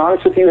perfectly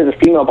honest with you, as a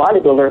female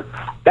bodybuilder,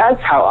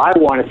 that's how I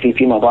want to see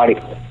female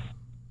bodybuilding.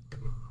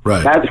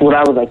 Right. That's what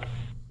I would like.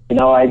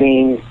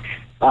 Definitely,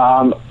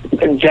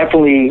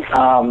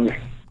 I'm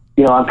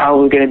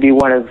probably going to be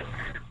one of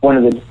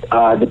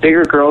the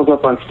bigger girls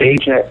up on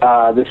stage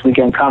this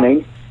weekend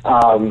coming.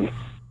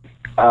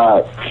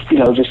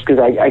 Just because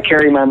I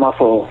carry my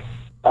muscle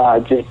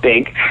just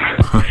big,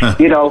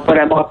 but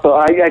I'm also,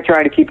 I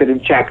try to keep it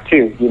in check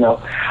too,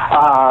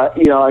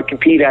 I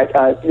compete at,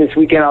 this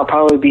weekend I'll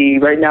probably be,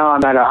 right now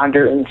I'm at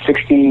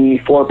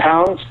 164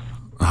 pounds,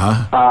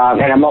 and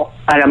I'm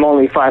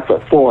only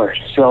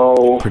 5'4",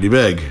 so. Pretty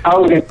big.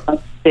 I'll get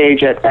on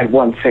stage at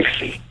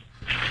 160.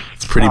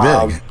 It's pretty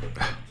big.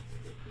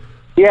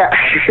 Yeah,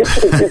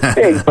 it's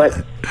big, but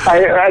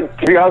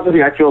to be honest with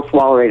you, I feel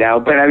small right now.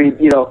 But I mean,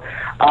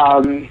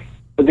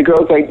 but the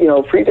girls like,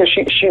 Frida,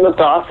 she looked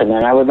awesome,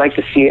 and I would like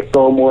to see it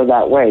go more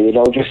that way.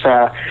 Just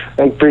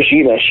like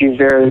Brigitte, she's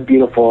very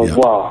beautiful as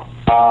well.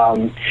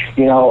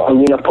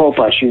 Alina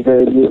Popa, she's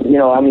very,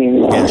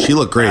 Yeah, she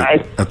looked great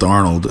at the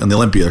Arnold and the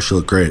Olympia. She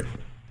looked great.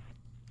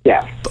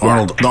 Yeah, the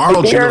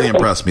Arnold, she really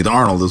impressed me. The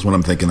Arnold is what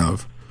I'm thinking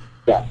of.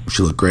 Yeah.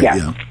 She looked great,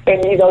 yeah.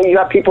 And, you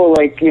got people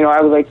like,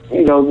 I was like,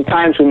 the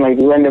times when, like,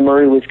 Linda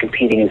Murray was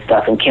competing and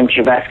stuff, and Kim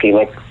Chevesky,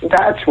 like,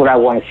 that's what I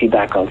want to see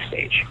back on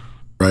stage.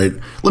 Right.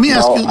 Let me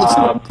ask you,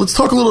 let's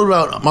talk a little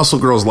about Muscle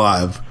Girls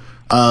Live.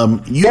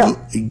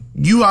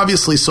 You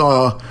obviously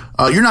saw,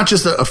 you're not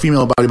just a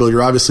female bodybuilder,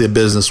 you're obviously a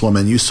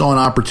businesswoman. You saw an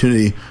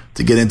opportunity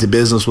to get into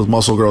business with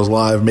Muscle Girls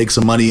Live, make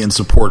some money, and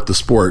support the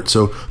sport.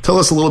 So tell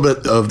us a little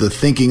bit of the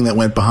thinking that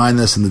went behind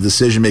this and the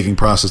decision-making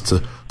process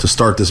to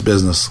start this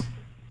business.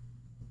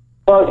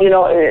 Well,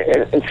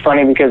 it's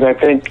funny because I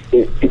think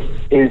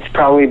it's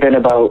probably been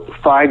about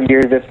 5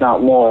 years, if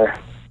not more.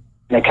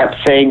 And I kept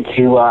saying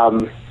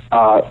to,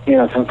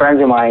 some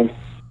friends of mine,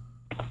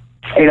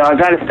 I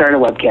got to start a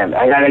webcam.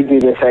 I got to do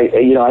this. I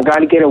got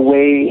to get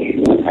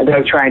away. I got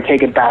to try and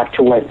take it back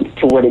to what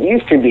it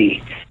used to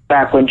be,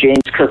 back when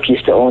James Cook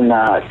used to own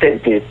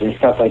Fitbits and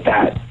stuff like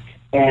that.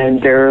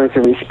 And there was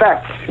a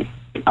respect,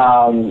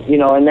 and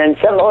then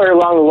somewhere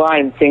along the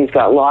line, things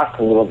got lost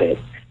a little bit.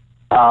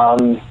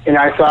 And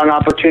I saw an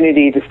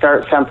opportunity to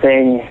start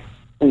something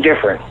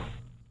different,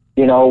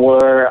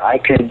 where I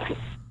could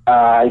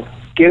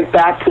give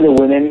back to the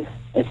women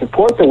and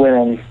support the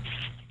women.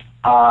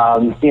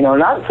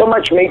 Not so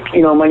much make,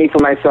 money for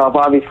myself.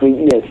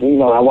 Obviously, yes,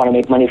 I want to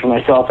make money for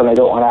myself and I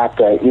don't want to have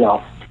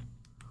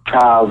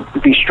to,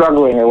 be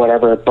struggling or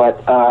whatever. But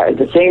at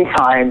the same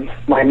time,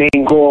 my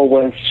main goal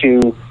was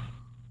to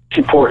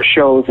support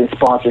shows and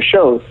sponsor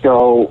shows.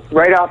 So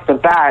right off the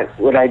bat,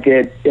 what I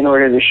did in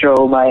order to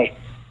show my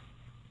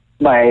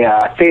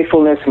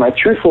faithfulness, my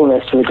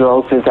truthfulness to the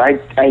girls is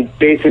I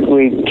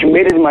basically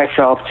committed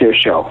myself to a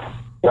show.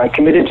 I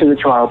committed to the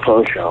Toronto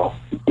Pro Show.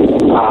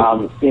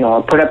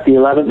 I put up the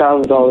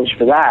 $11,000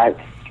 for that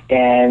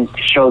and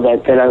to show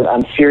that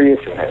I'm serious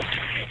in this.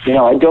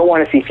 I don't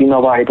want to see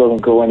female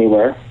bodybuilding go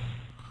anywhere.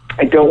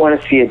 I don't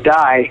want to see it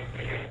die.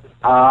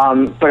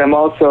 But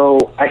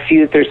I see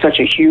that there's such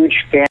a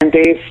huge fan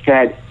base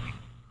that,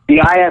 the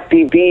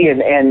IFBB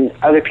and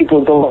other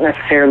people don't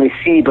necessarily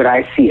see, but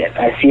I see it.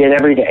 I see it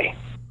every day.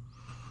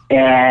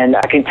 And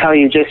I can tell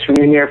you just from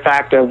the mere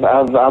fact of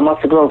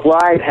Muscle Girls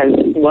Live has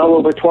well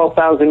over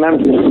 12,000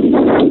 members,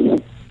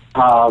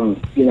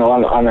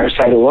 on our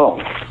site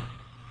alone.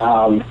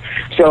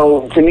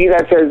 So to me,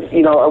 that says,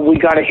 we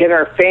got to hit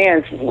our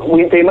fans.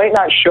 They might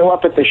not show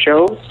up at the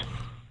shows,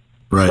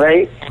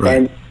 right?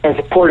 And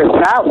support us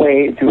that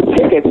way through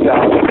tickets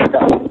and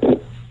stuff.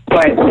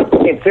 But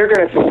if they're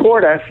going to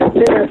support us,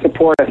 they're going to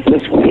support us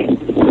this way.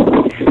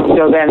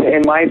 So then,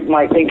 and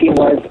my thinking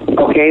was,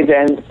 okay,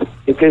 then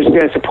if they're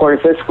going to support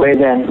us this way,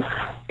 then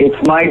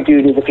it's my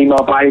duty as a female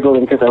bodybuilder,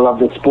 because I love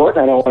this sport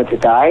and I don't want it to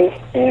die,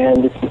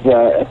 and this is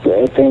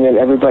a thing that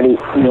everybody,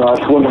 us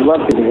women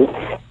love to do.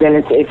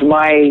 Then it's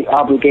my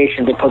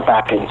obligation to put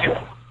back into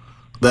it.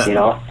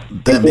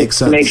 That makes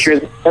sense. To make sure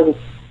that it doesn't.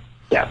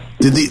 Yeah.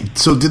 Did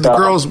the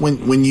girls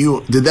when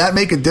you did that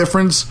make a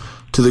difference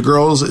to the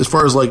girls as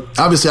far as, like,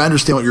 obviously I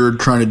understand what you're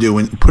trying to do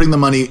when putting the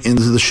money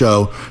into the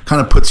show kind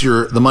of puts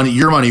your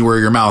money where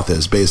your mouth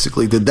is,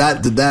 basically. Did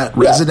that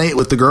resonate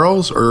with the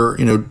girls, or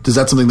does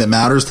that something that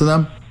matters to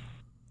them?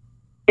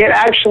 It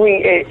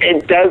actually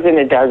it does and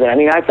it doesn't. I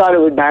mean, I thought it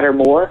would matter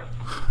more.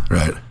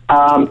 Right.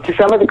 To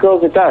some of the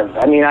girls it does.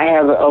 I mean, I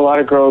have a lot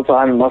of girls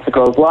on Muscle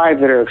Girls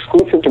Live that are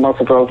exclusive to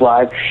Muscle Girls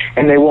Live,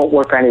 and they won't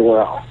work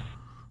anywhere else.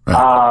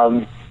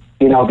 Right.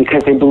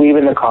 Because they believe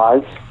in the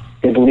cause.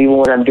 They believe in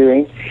what I'm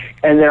doing,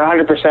 and they're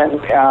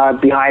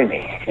 100% behind me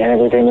and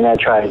everything that I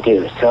try to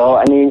do. So,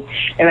 I mean,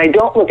 and I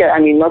don't look at,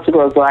 Muscle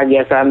Girls Live,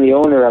 yes, I'm the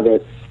owner of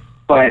it,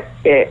 but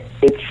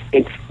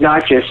it's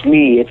not just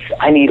me.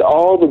 I need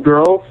all the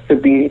girls to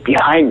be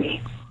behind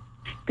me,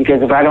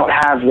 because if I don't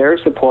have their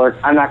support,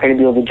 I'm not going to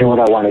be able to do what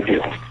I want to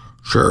do.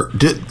 Sure.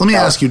 Let me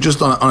ask you,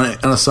 just on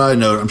a side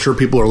note, I'm sure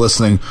people are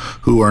listening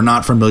who are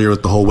not familiar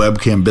with the whole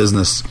webcam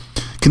business.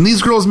 Can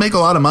these girls make a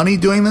lot of money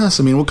doing this?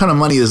 I mean, what kind of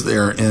money is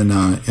there in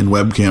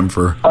webcam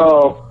for?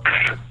 Oh,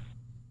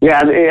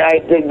 yeah,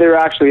 there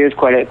actually is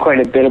quite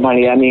a bit of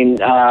money. I mean,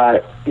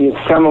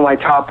 some of my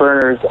top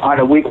earners on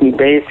a weekly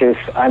basis,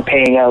 I'm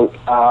paying out.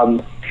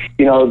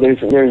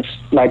 There's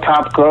my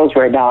top girls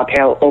right now. I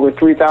pay out over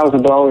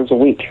 $3,000 a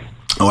week.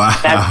 Wow,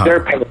 that's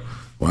their pay.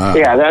 Wow.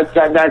 Yeah, that's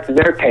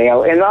their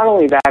payout. And not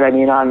only that, I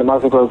mean, on the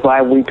Muscle Girls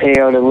Live, we pay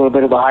out a little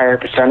bit of a higher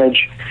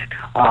percentage.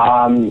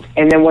 And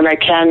then when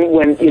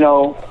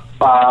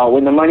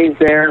the money's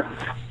there,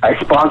 I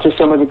sponsor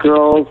some of the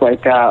girls.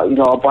 Like,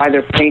 I'll buy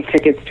their plane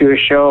tickets to a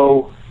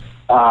show.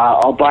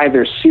 I'll buy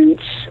their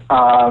suits.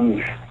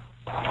 I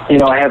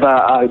have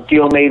a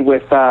deal made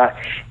with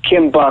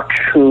Kim Buck,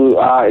 who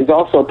is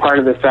also part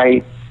of the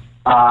site.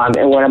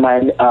 And one of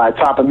my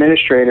top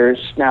administrators.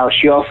 Now,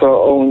 she also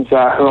owns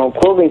her own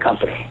clothing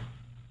company.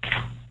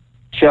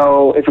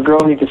 So if a girl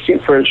needs a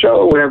suit for a show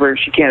or whatever,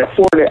 she can't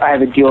afford it, I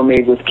have a deal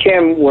made with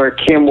Kim where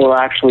Kim will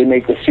actually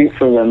make the suit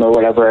for them or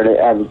whatever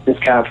at a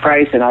discounted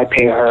price, and I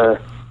pay her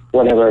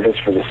whatever it is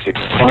for the suit.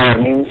 You know what I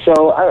mean?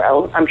 So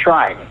I'm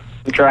trying.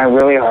 I'm trying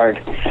really hard.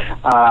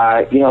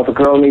 If a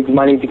girl needs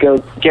money to go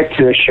get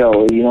to a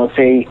show,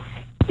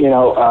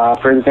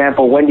 for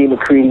example, Wendy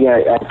McCready,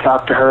 I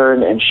talked to her,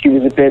 and she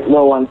was a bit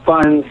low on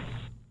funds.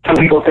 Some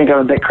people think I'm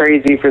a bit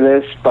crazy for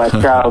this, but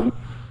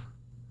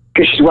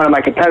because she's one of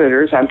my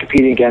competitors, I'm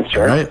competing against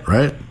her.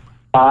 Right.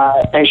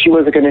 And she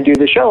wasn't going to do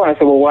the show, and I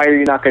said, well, why are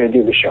you not going to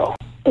do the show?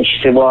 And she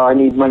said, well, I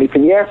need money for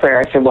the airfare.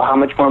 I said, well, how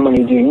much more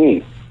money do you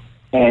need?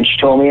 And she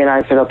told me, and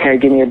I said, okay,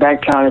 give me your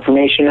bank account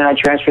information, and I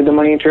transferred the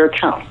money into her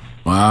account.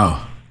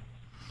 Wow.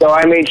 So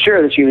I made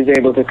sure that she was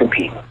able to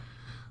compete.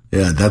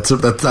 Yeah, that's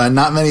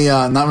not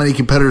many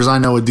competitors I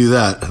know would do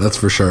that. That's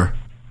for sure.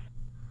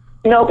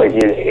 No, but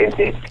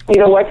you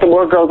know what? The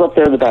more girls up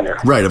there, the better.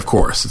 Right, of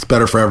course. It's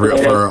better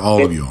for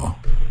all of you all.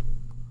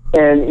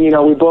 And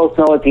we both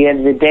know at the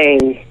end of the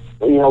day,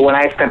 when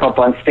I step up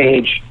on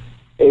stage,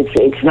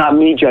 it's not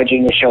me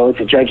judging the show; it's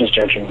the judges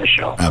judging the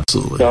show.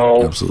 Absolutely.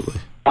 So, absolutely.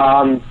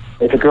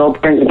 If a girl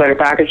brings a better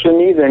package than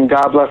me, then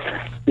God bless.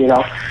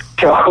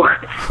 So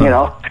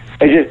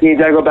it just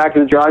means I go back to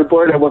the drawing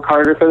board and work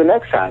harder for the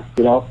next time.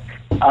 So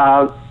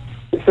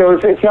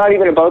it's not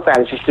even about that.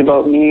 It's just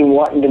about me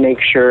wanting to make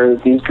sure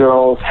these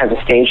girls have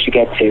a stage to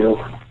get to,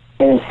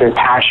 and it's their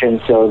passion.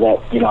 So that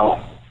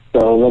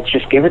so let's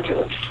just give it to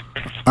them.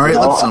 All right,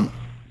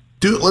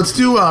 let's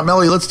do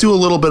Melly. Let's do a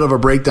little bit of a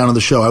breakdown of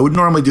the show. I would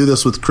normally do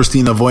this with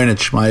Christina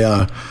Voynich,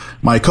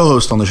 my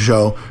co-host on the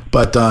show,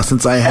 but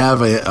since I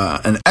have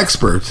an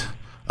expert,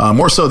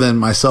 more so than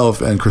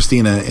myself and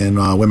Christina in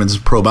women's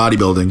pro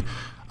bodybuilding,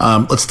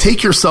 let's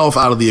take yourself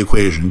out of the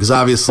equation, because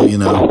obviously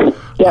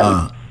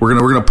we're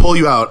gonna pull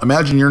you out.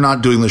 Imagine you're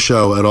not doing the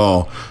show at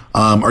all.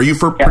 Are you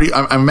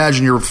I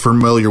imagine you're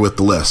familiar with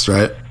the list,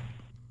 right?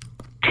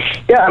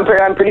 Yeah,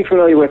 I'm pretty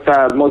familiar with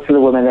most of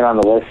the women that are on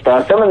the list.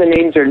 Some of the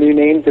names are new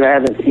names that I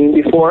haven't seen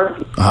before.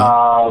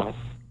 Uh-huh.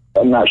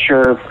 I'm not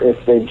sure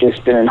if they've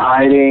just been in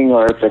hiding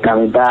or if they're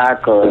coming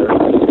back or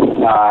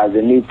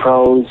the new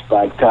pros,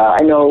 but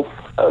I know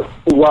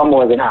well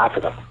more than half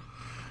of them.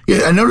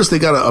 Yeah, I noticed they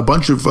got a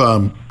bunch of,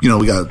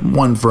 we got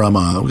one from,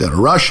 we got a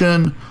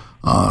Russian,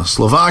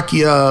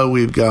 Slovakia.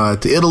 We've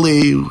got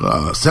Italy,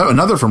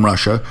 another from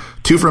Russia,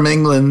 2 from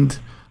England,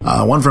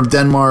 1 from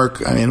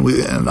Denmark. I mean,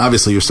 and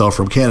obviously yourself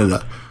from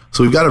Canada.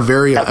 So we've got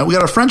we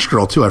got a French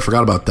girl too. I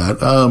forgot about that.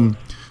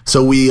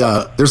 So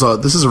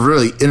this is a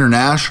really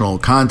international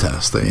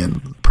contest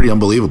and pretty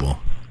unbelievable.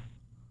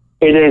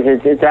 It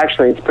is.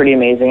 It's pretty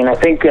amazing. And I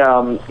think,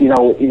 what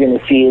you're going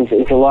to see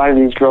is a lot of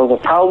these girls are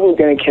probably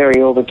going to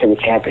carry over to the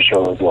Tampa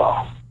show as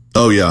well.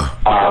 Oh, yeah.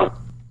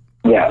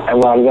 A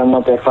lot of them,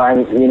 once they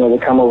find, they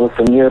come over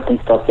from Europe and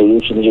stuff, they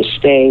usually just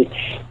stay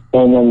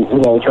and then,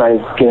 try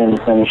to get in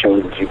as many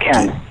shows as you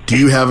can. Do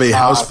you have a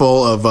house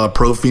full of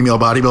pro female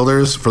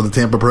bodybuilders for the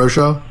Tampa Pro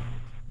Show?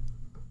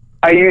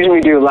 I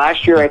usually do.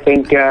 Last year, I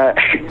think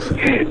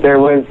there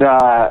was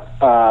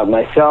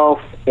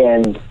myself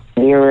and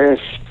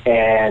Nearest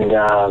and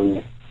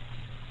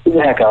who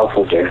the heck else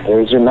was there? There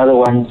was another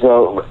one.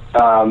 So,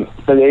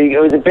 but it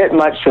was a bit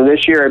much. So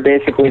this year, I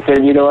basically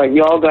said, you know what,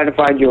 you all got to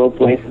find your own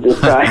place at this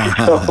time.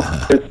 So,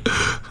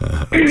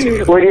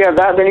 when you have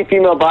that many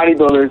female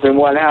bodybuilders in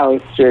one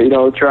house,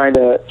 trying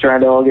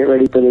to all get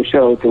ready for the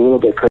show, it's a little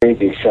bit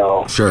crazy.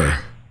 So sure.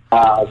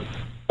 But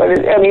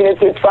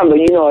it's fun. But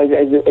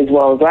as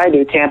well as I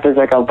do, Tampa's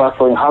like a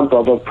bustling hub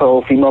of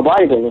pro female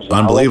bodybuilders.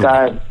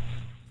 Unbelievable.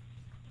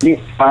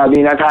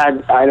 I've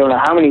had, I don't know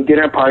how many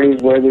dinner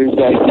parties where there's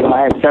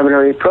I have 7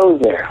 or 8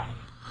 pros there.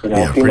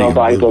 Female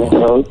bodybuilding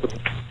pros.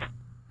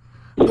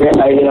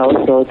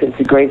 So it's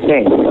a great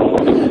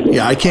thing.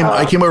 Yeah, I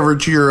came over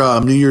to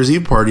your New Year's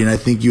Eve party, and I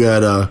think you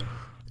had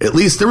at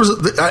least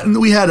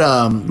we had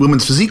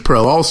Women's Physique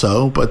Pro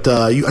also, but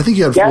I think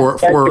you had 3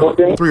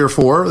 or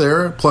 4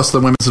 there, plus the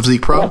Women's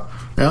Physique Pro.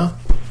 Yeah.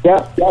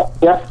 Yeah.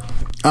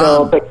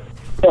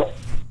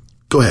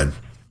 Go ahead.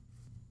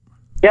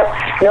 Yep.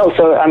 No,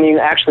 so,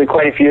 actually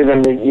quite a few of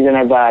them. You're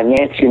going to have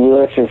Nancy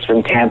Lewis is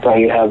from Tampa.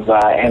 You have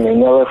Emery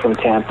Miller from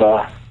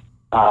Tampa,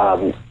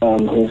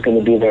 who's going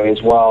to be there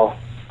as well.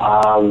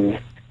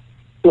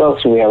 Who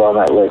else do we have on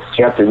that list?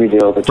 You have to read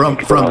it over. From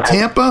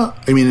Tampa?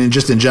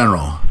 Just in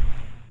general?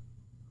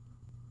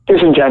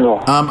 Just in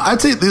general.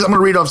 I'd say, I'm going to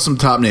read off some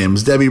top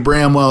names. Debbie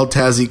Bramwell,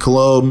 Tazzy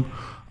Colomb,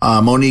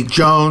 Monique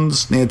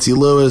Jones, Nancy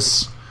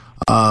Lewis,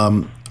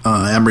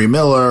 Emery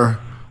Miller,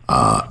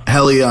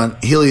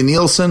 Helly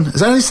Nielsen. Is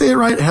that how you say it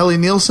right? Helly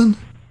Nielsen?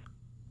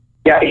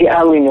 Yeah,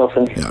 Helly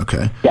Nielsen. Yeah,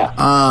 okay.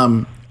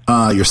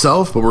 Yeah.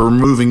 Yourself, but we're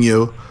removing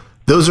you.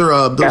 Those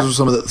are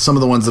some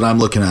of the ones that I'm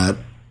looking at.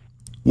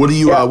 What do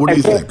you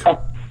think?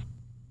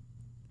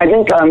 I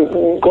think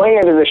going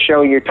into the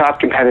show, your top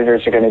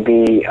competitors are going to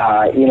be,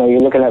 you're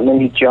looking at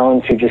Monique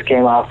Jones, who just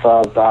came off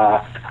of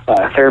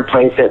 3rd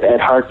place at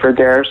Hartford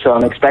there. So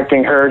I'm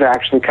expecting her to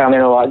actually come in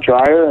a lot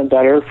drier and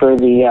better for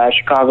the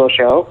Chicago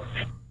show.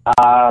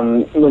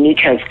 Monique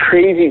has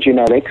crazy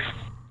genetics.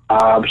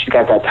 She's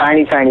got that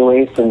tiny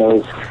waist and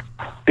those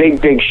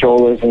big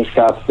shoulders and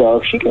stuff.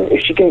 So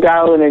if she can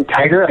dial it in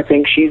tighter, I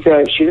think she's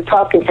a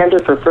top contender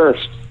for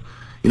first.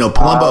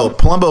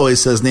 Palumbo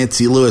always says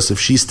Nancy Lewis, if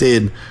she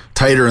stayed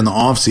tighter in the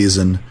off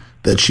season,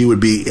 that she would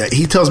be.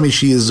 He tells me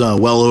she is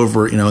well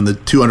over, in the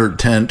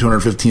 210,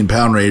 215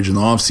 pound range in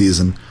the off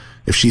season.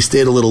 If she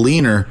stayed a little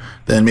leaner,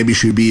 then maybe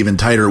she would be even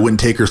tighter. It wouldn't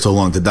take her so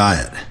long to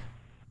diet.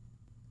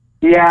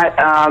 Yeah,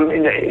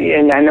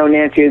 and I know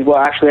Nancy as well.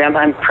 Actually,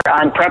 I'm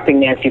prepping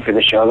Nancy for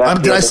the show.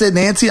 Did I say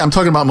Nancy? I'm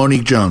talking about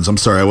Monique Jones. I'm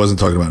sorry, I wasn't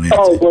talking about Nancy.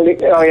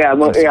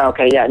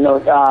 Okay, yeah, no.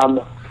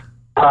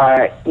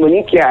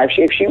 Monique, yeah,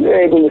 if she were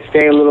able to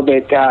stay a little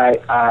bit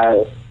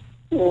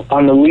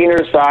on the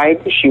leaner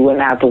side, she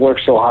wouldn't have to work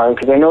so hard.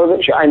 Because I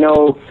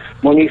know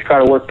Monique's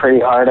got to work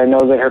pretty hard. I know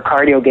that her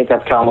cardio gets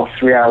up to almost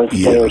 3 hours a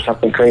day or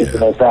something crazy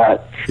like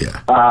that.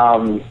 Yeah.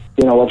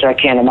 Which I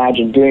can't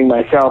imagine doing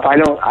myself.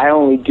 I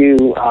only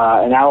do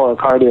an hour of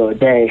cardio a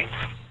day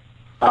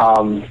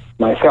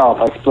myself.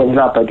 I split it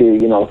up. I do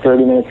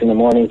 30 minutes in the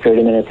morning,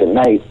 30 minutes at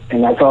night,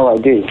 and that's all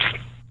I do.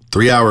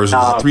 3 hours.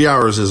 3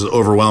 hours is an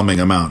overwhelming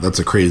amount. That's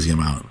a crazy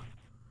amount.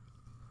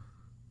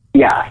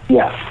 Yeah.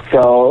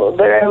 So,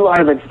 but a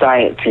lot of it's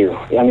diet too.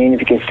 If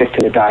you can stick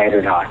to the diet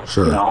or not.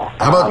 Sure. How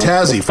about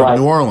Tazzy from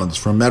New Orleans,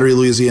 from Metairie,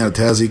 Louisiana?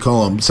 Tazzy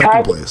Colomb,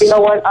 second place. You know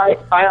what? I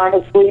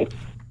honestly.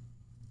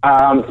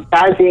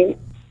 Tazzy,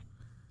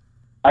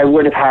 I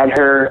would have had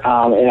her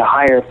in a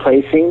higher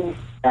placing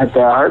at the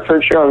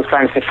Hartford show. I was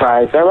kind of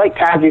surprised. I like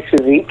Tazzy's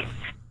physique.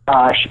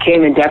 She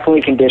came in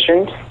definitely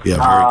conditioned. Yeah,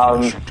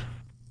 very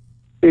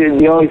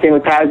conditioned. The only thing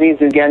with Tazzy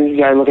is, again, you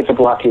got to look at the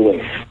blocky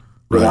waist.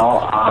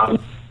 Right.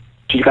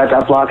 She's got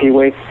that blocky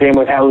waist. Same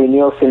with Helly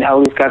Nielsen.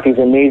 Helly's got these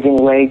amazing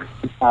legs.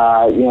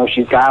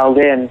 She's dialed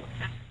in.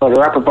 But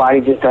her upper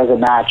body just doesn't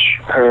match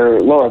her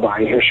lower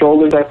body. Her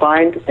shoulders, I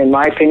find, in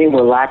my opinion,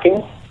 were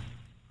lacking.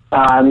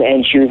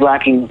 And she was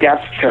lacking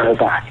depth to her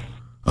back.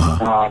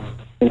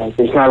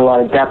 There's not a lot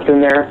of depth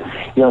in there.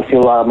 You don't see a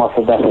lot of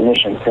muscle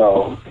definition.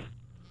 So,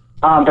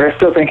 but I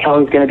still think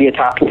Helly's going to be a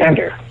top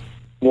contender.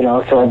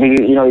 So I think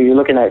you're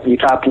looking at your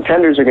top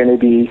contenders are going to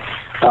be,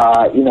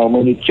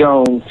 Monique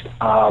Jones,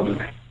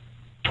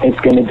 It's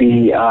going to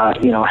be,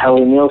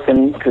 Helly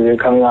Nielsen, because they're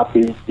coming off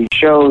these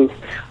shows.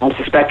 I'm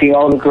suspecting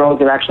all the girls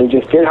that actually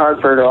just did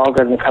Hartford are all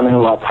going to come in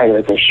a lot tighter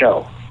at this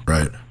show.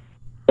 Right.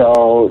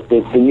 So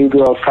the new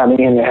girls coming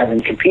in that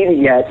haven't competed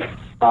yet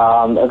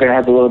are going to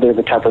have a little bit of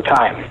a tougher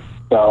time.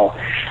 So,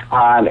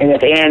 and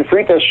if Ann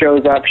Frito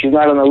shows up, she's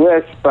not on the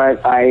list,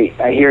 but I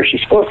hear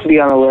she's supposed to be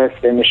on the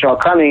list, and Michelle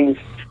Cummings,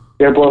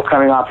 they're both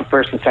coming off of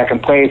first and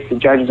second place. The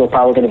judges are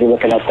probably going to be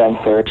looking at them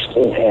first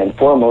and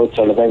foremost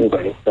out of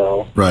everybody.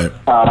 So, right.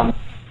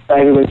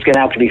 Everybody's going to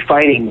have to be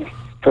fighting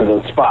for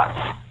those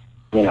spots,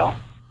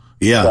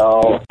 Yeah.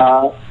 So,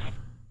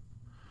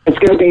 it's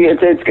going to be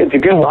it's a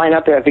good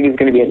lineup. I think it's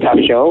going to be a tough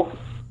show.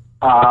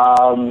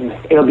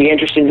 It'll be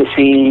interesting to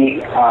see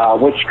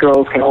which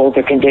girls can hold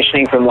their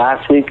conditioning from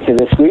last week to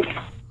this week.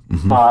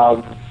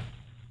 Because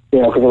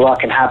a lot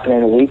can happen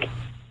in a week.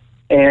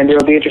 And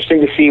it'll be interesting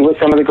to see what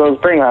some of the girls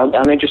bring.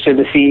 I'm interested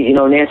to see,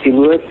 Nancy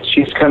Lewis.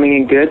 She's coming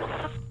in good.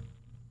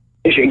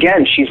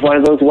 Again, she's one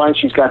of those ones.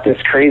 She's got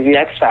this crazy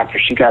X factor.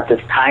 She got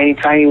this tiny,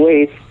 tiny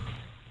waist,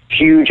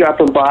 huge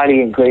upper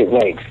body, and great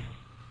legs.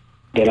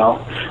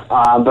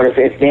 But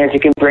if Nancy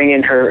can bring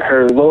in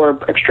her lower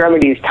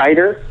extremities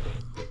tighter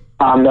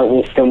than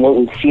what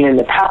we've seen in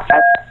the past,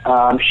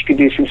 she could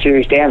do some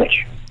serious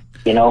damage.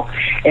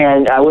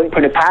 And I wouldn't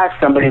put it past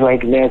somebody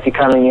like Nancy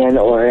coming in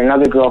or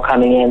another girl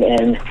coming in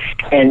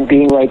and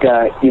being like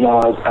a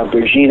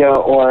Brigitte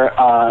or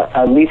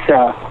a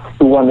Lisa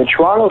who won the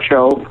Toronto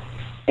show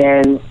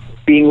and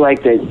being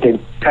like the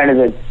kind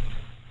of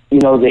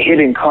the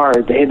hidden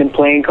card, the hidden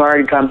playing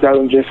card, comes out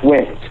and just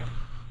wins.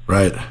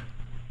 Right.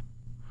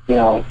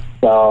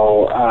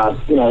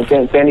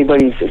 It's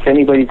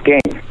anybody's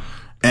game.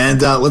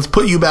 And let's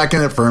put you back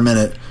in it for a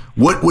minute.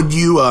 What would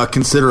you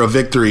consider a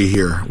victory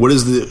here? What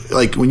is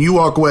when you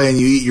walk away and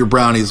you eat your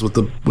brownies with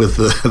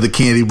the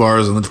candy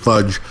bars and the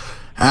fudge?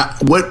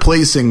 What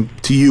placing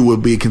to you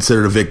would be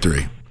considered a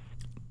victory?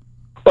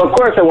 Well, of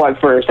course I want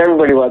first.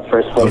 Everybody wants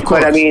first place.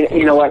 But I mean,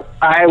 you know what?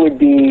 I would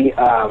be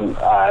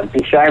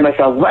beside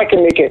myself. If I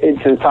can make it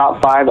into the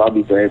top 5, I'll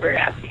be very, very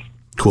happy.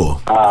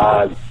 Cool.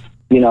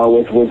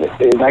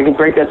 If I could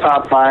break that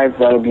top 5,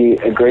 that would be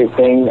a great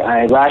thing.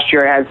 Last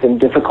year I had some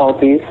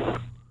difficulties.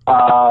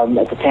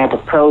 At the Tampa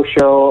Pro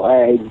show,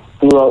 I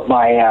blew out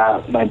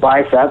my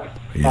bicep.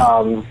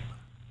 Yeah.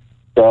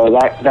 So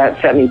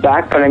that set me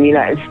back. But I mean,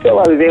 I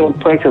was able to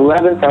place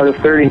 11th out of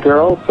 30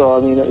 girls. So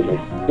I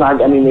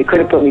mean, they could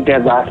have put me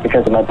dead last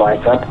because of my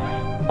bicep,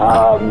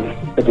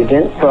 but they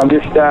didn't. So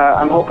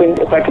I'm hoping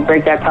if I could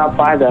break that top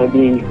 5,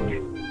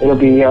 it'll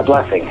be a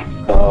blessing.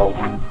 So.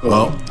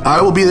 Well,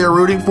 I will be there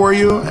rooting for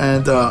you,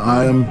 and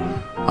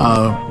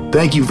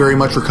thank you very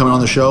much for coming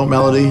on the show,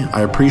 Melody.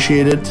 I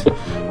appreciate it.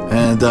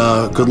 And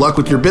good luck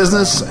with your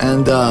business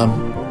and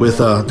with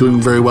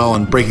doing very well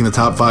and breaking the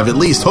top 5 at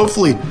least.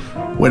 Hopefully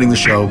winning the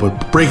show,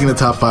 but breaking the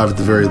top 5 at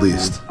the very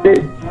least.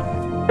 Great.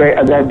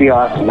 That'd be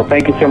awesome. Well,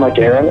 thank you so much,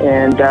 Aaron,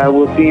 and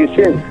we'll see you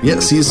soon. Yeah,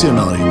 see you soon,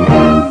 Melody.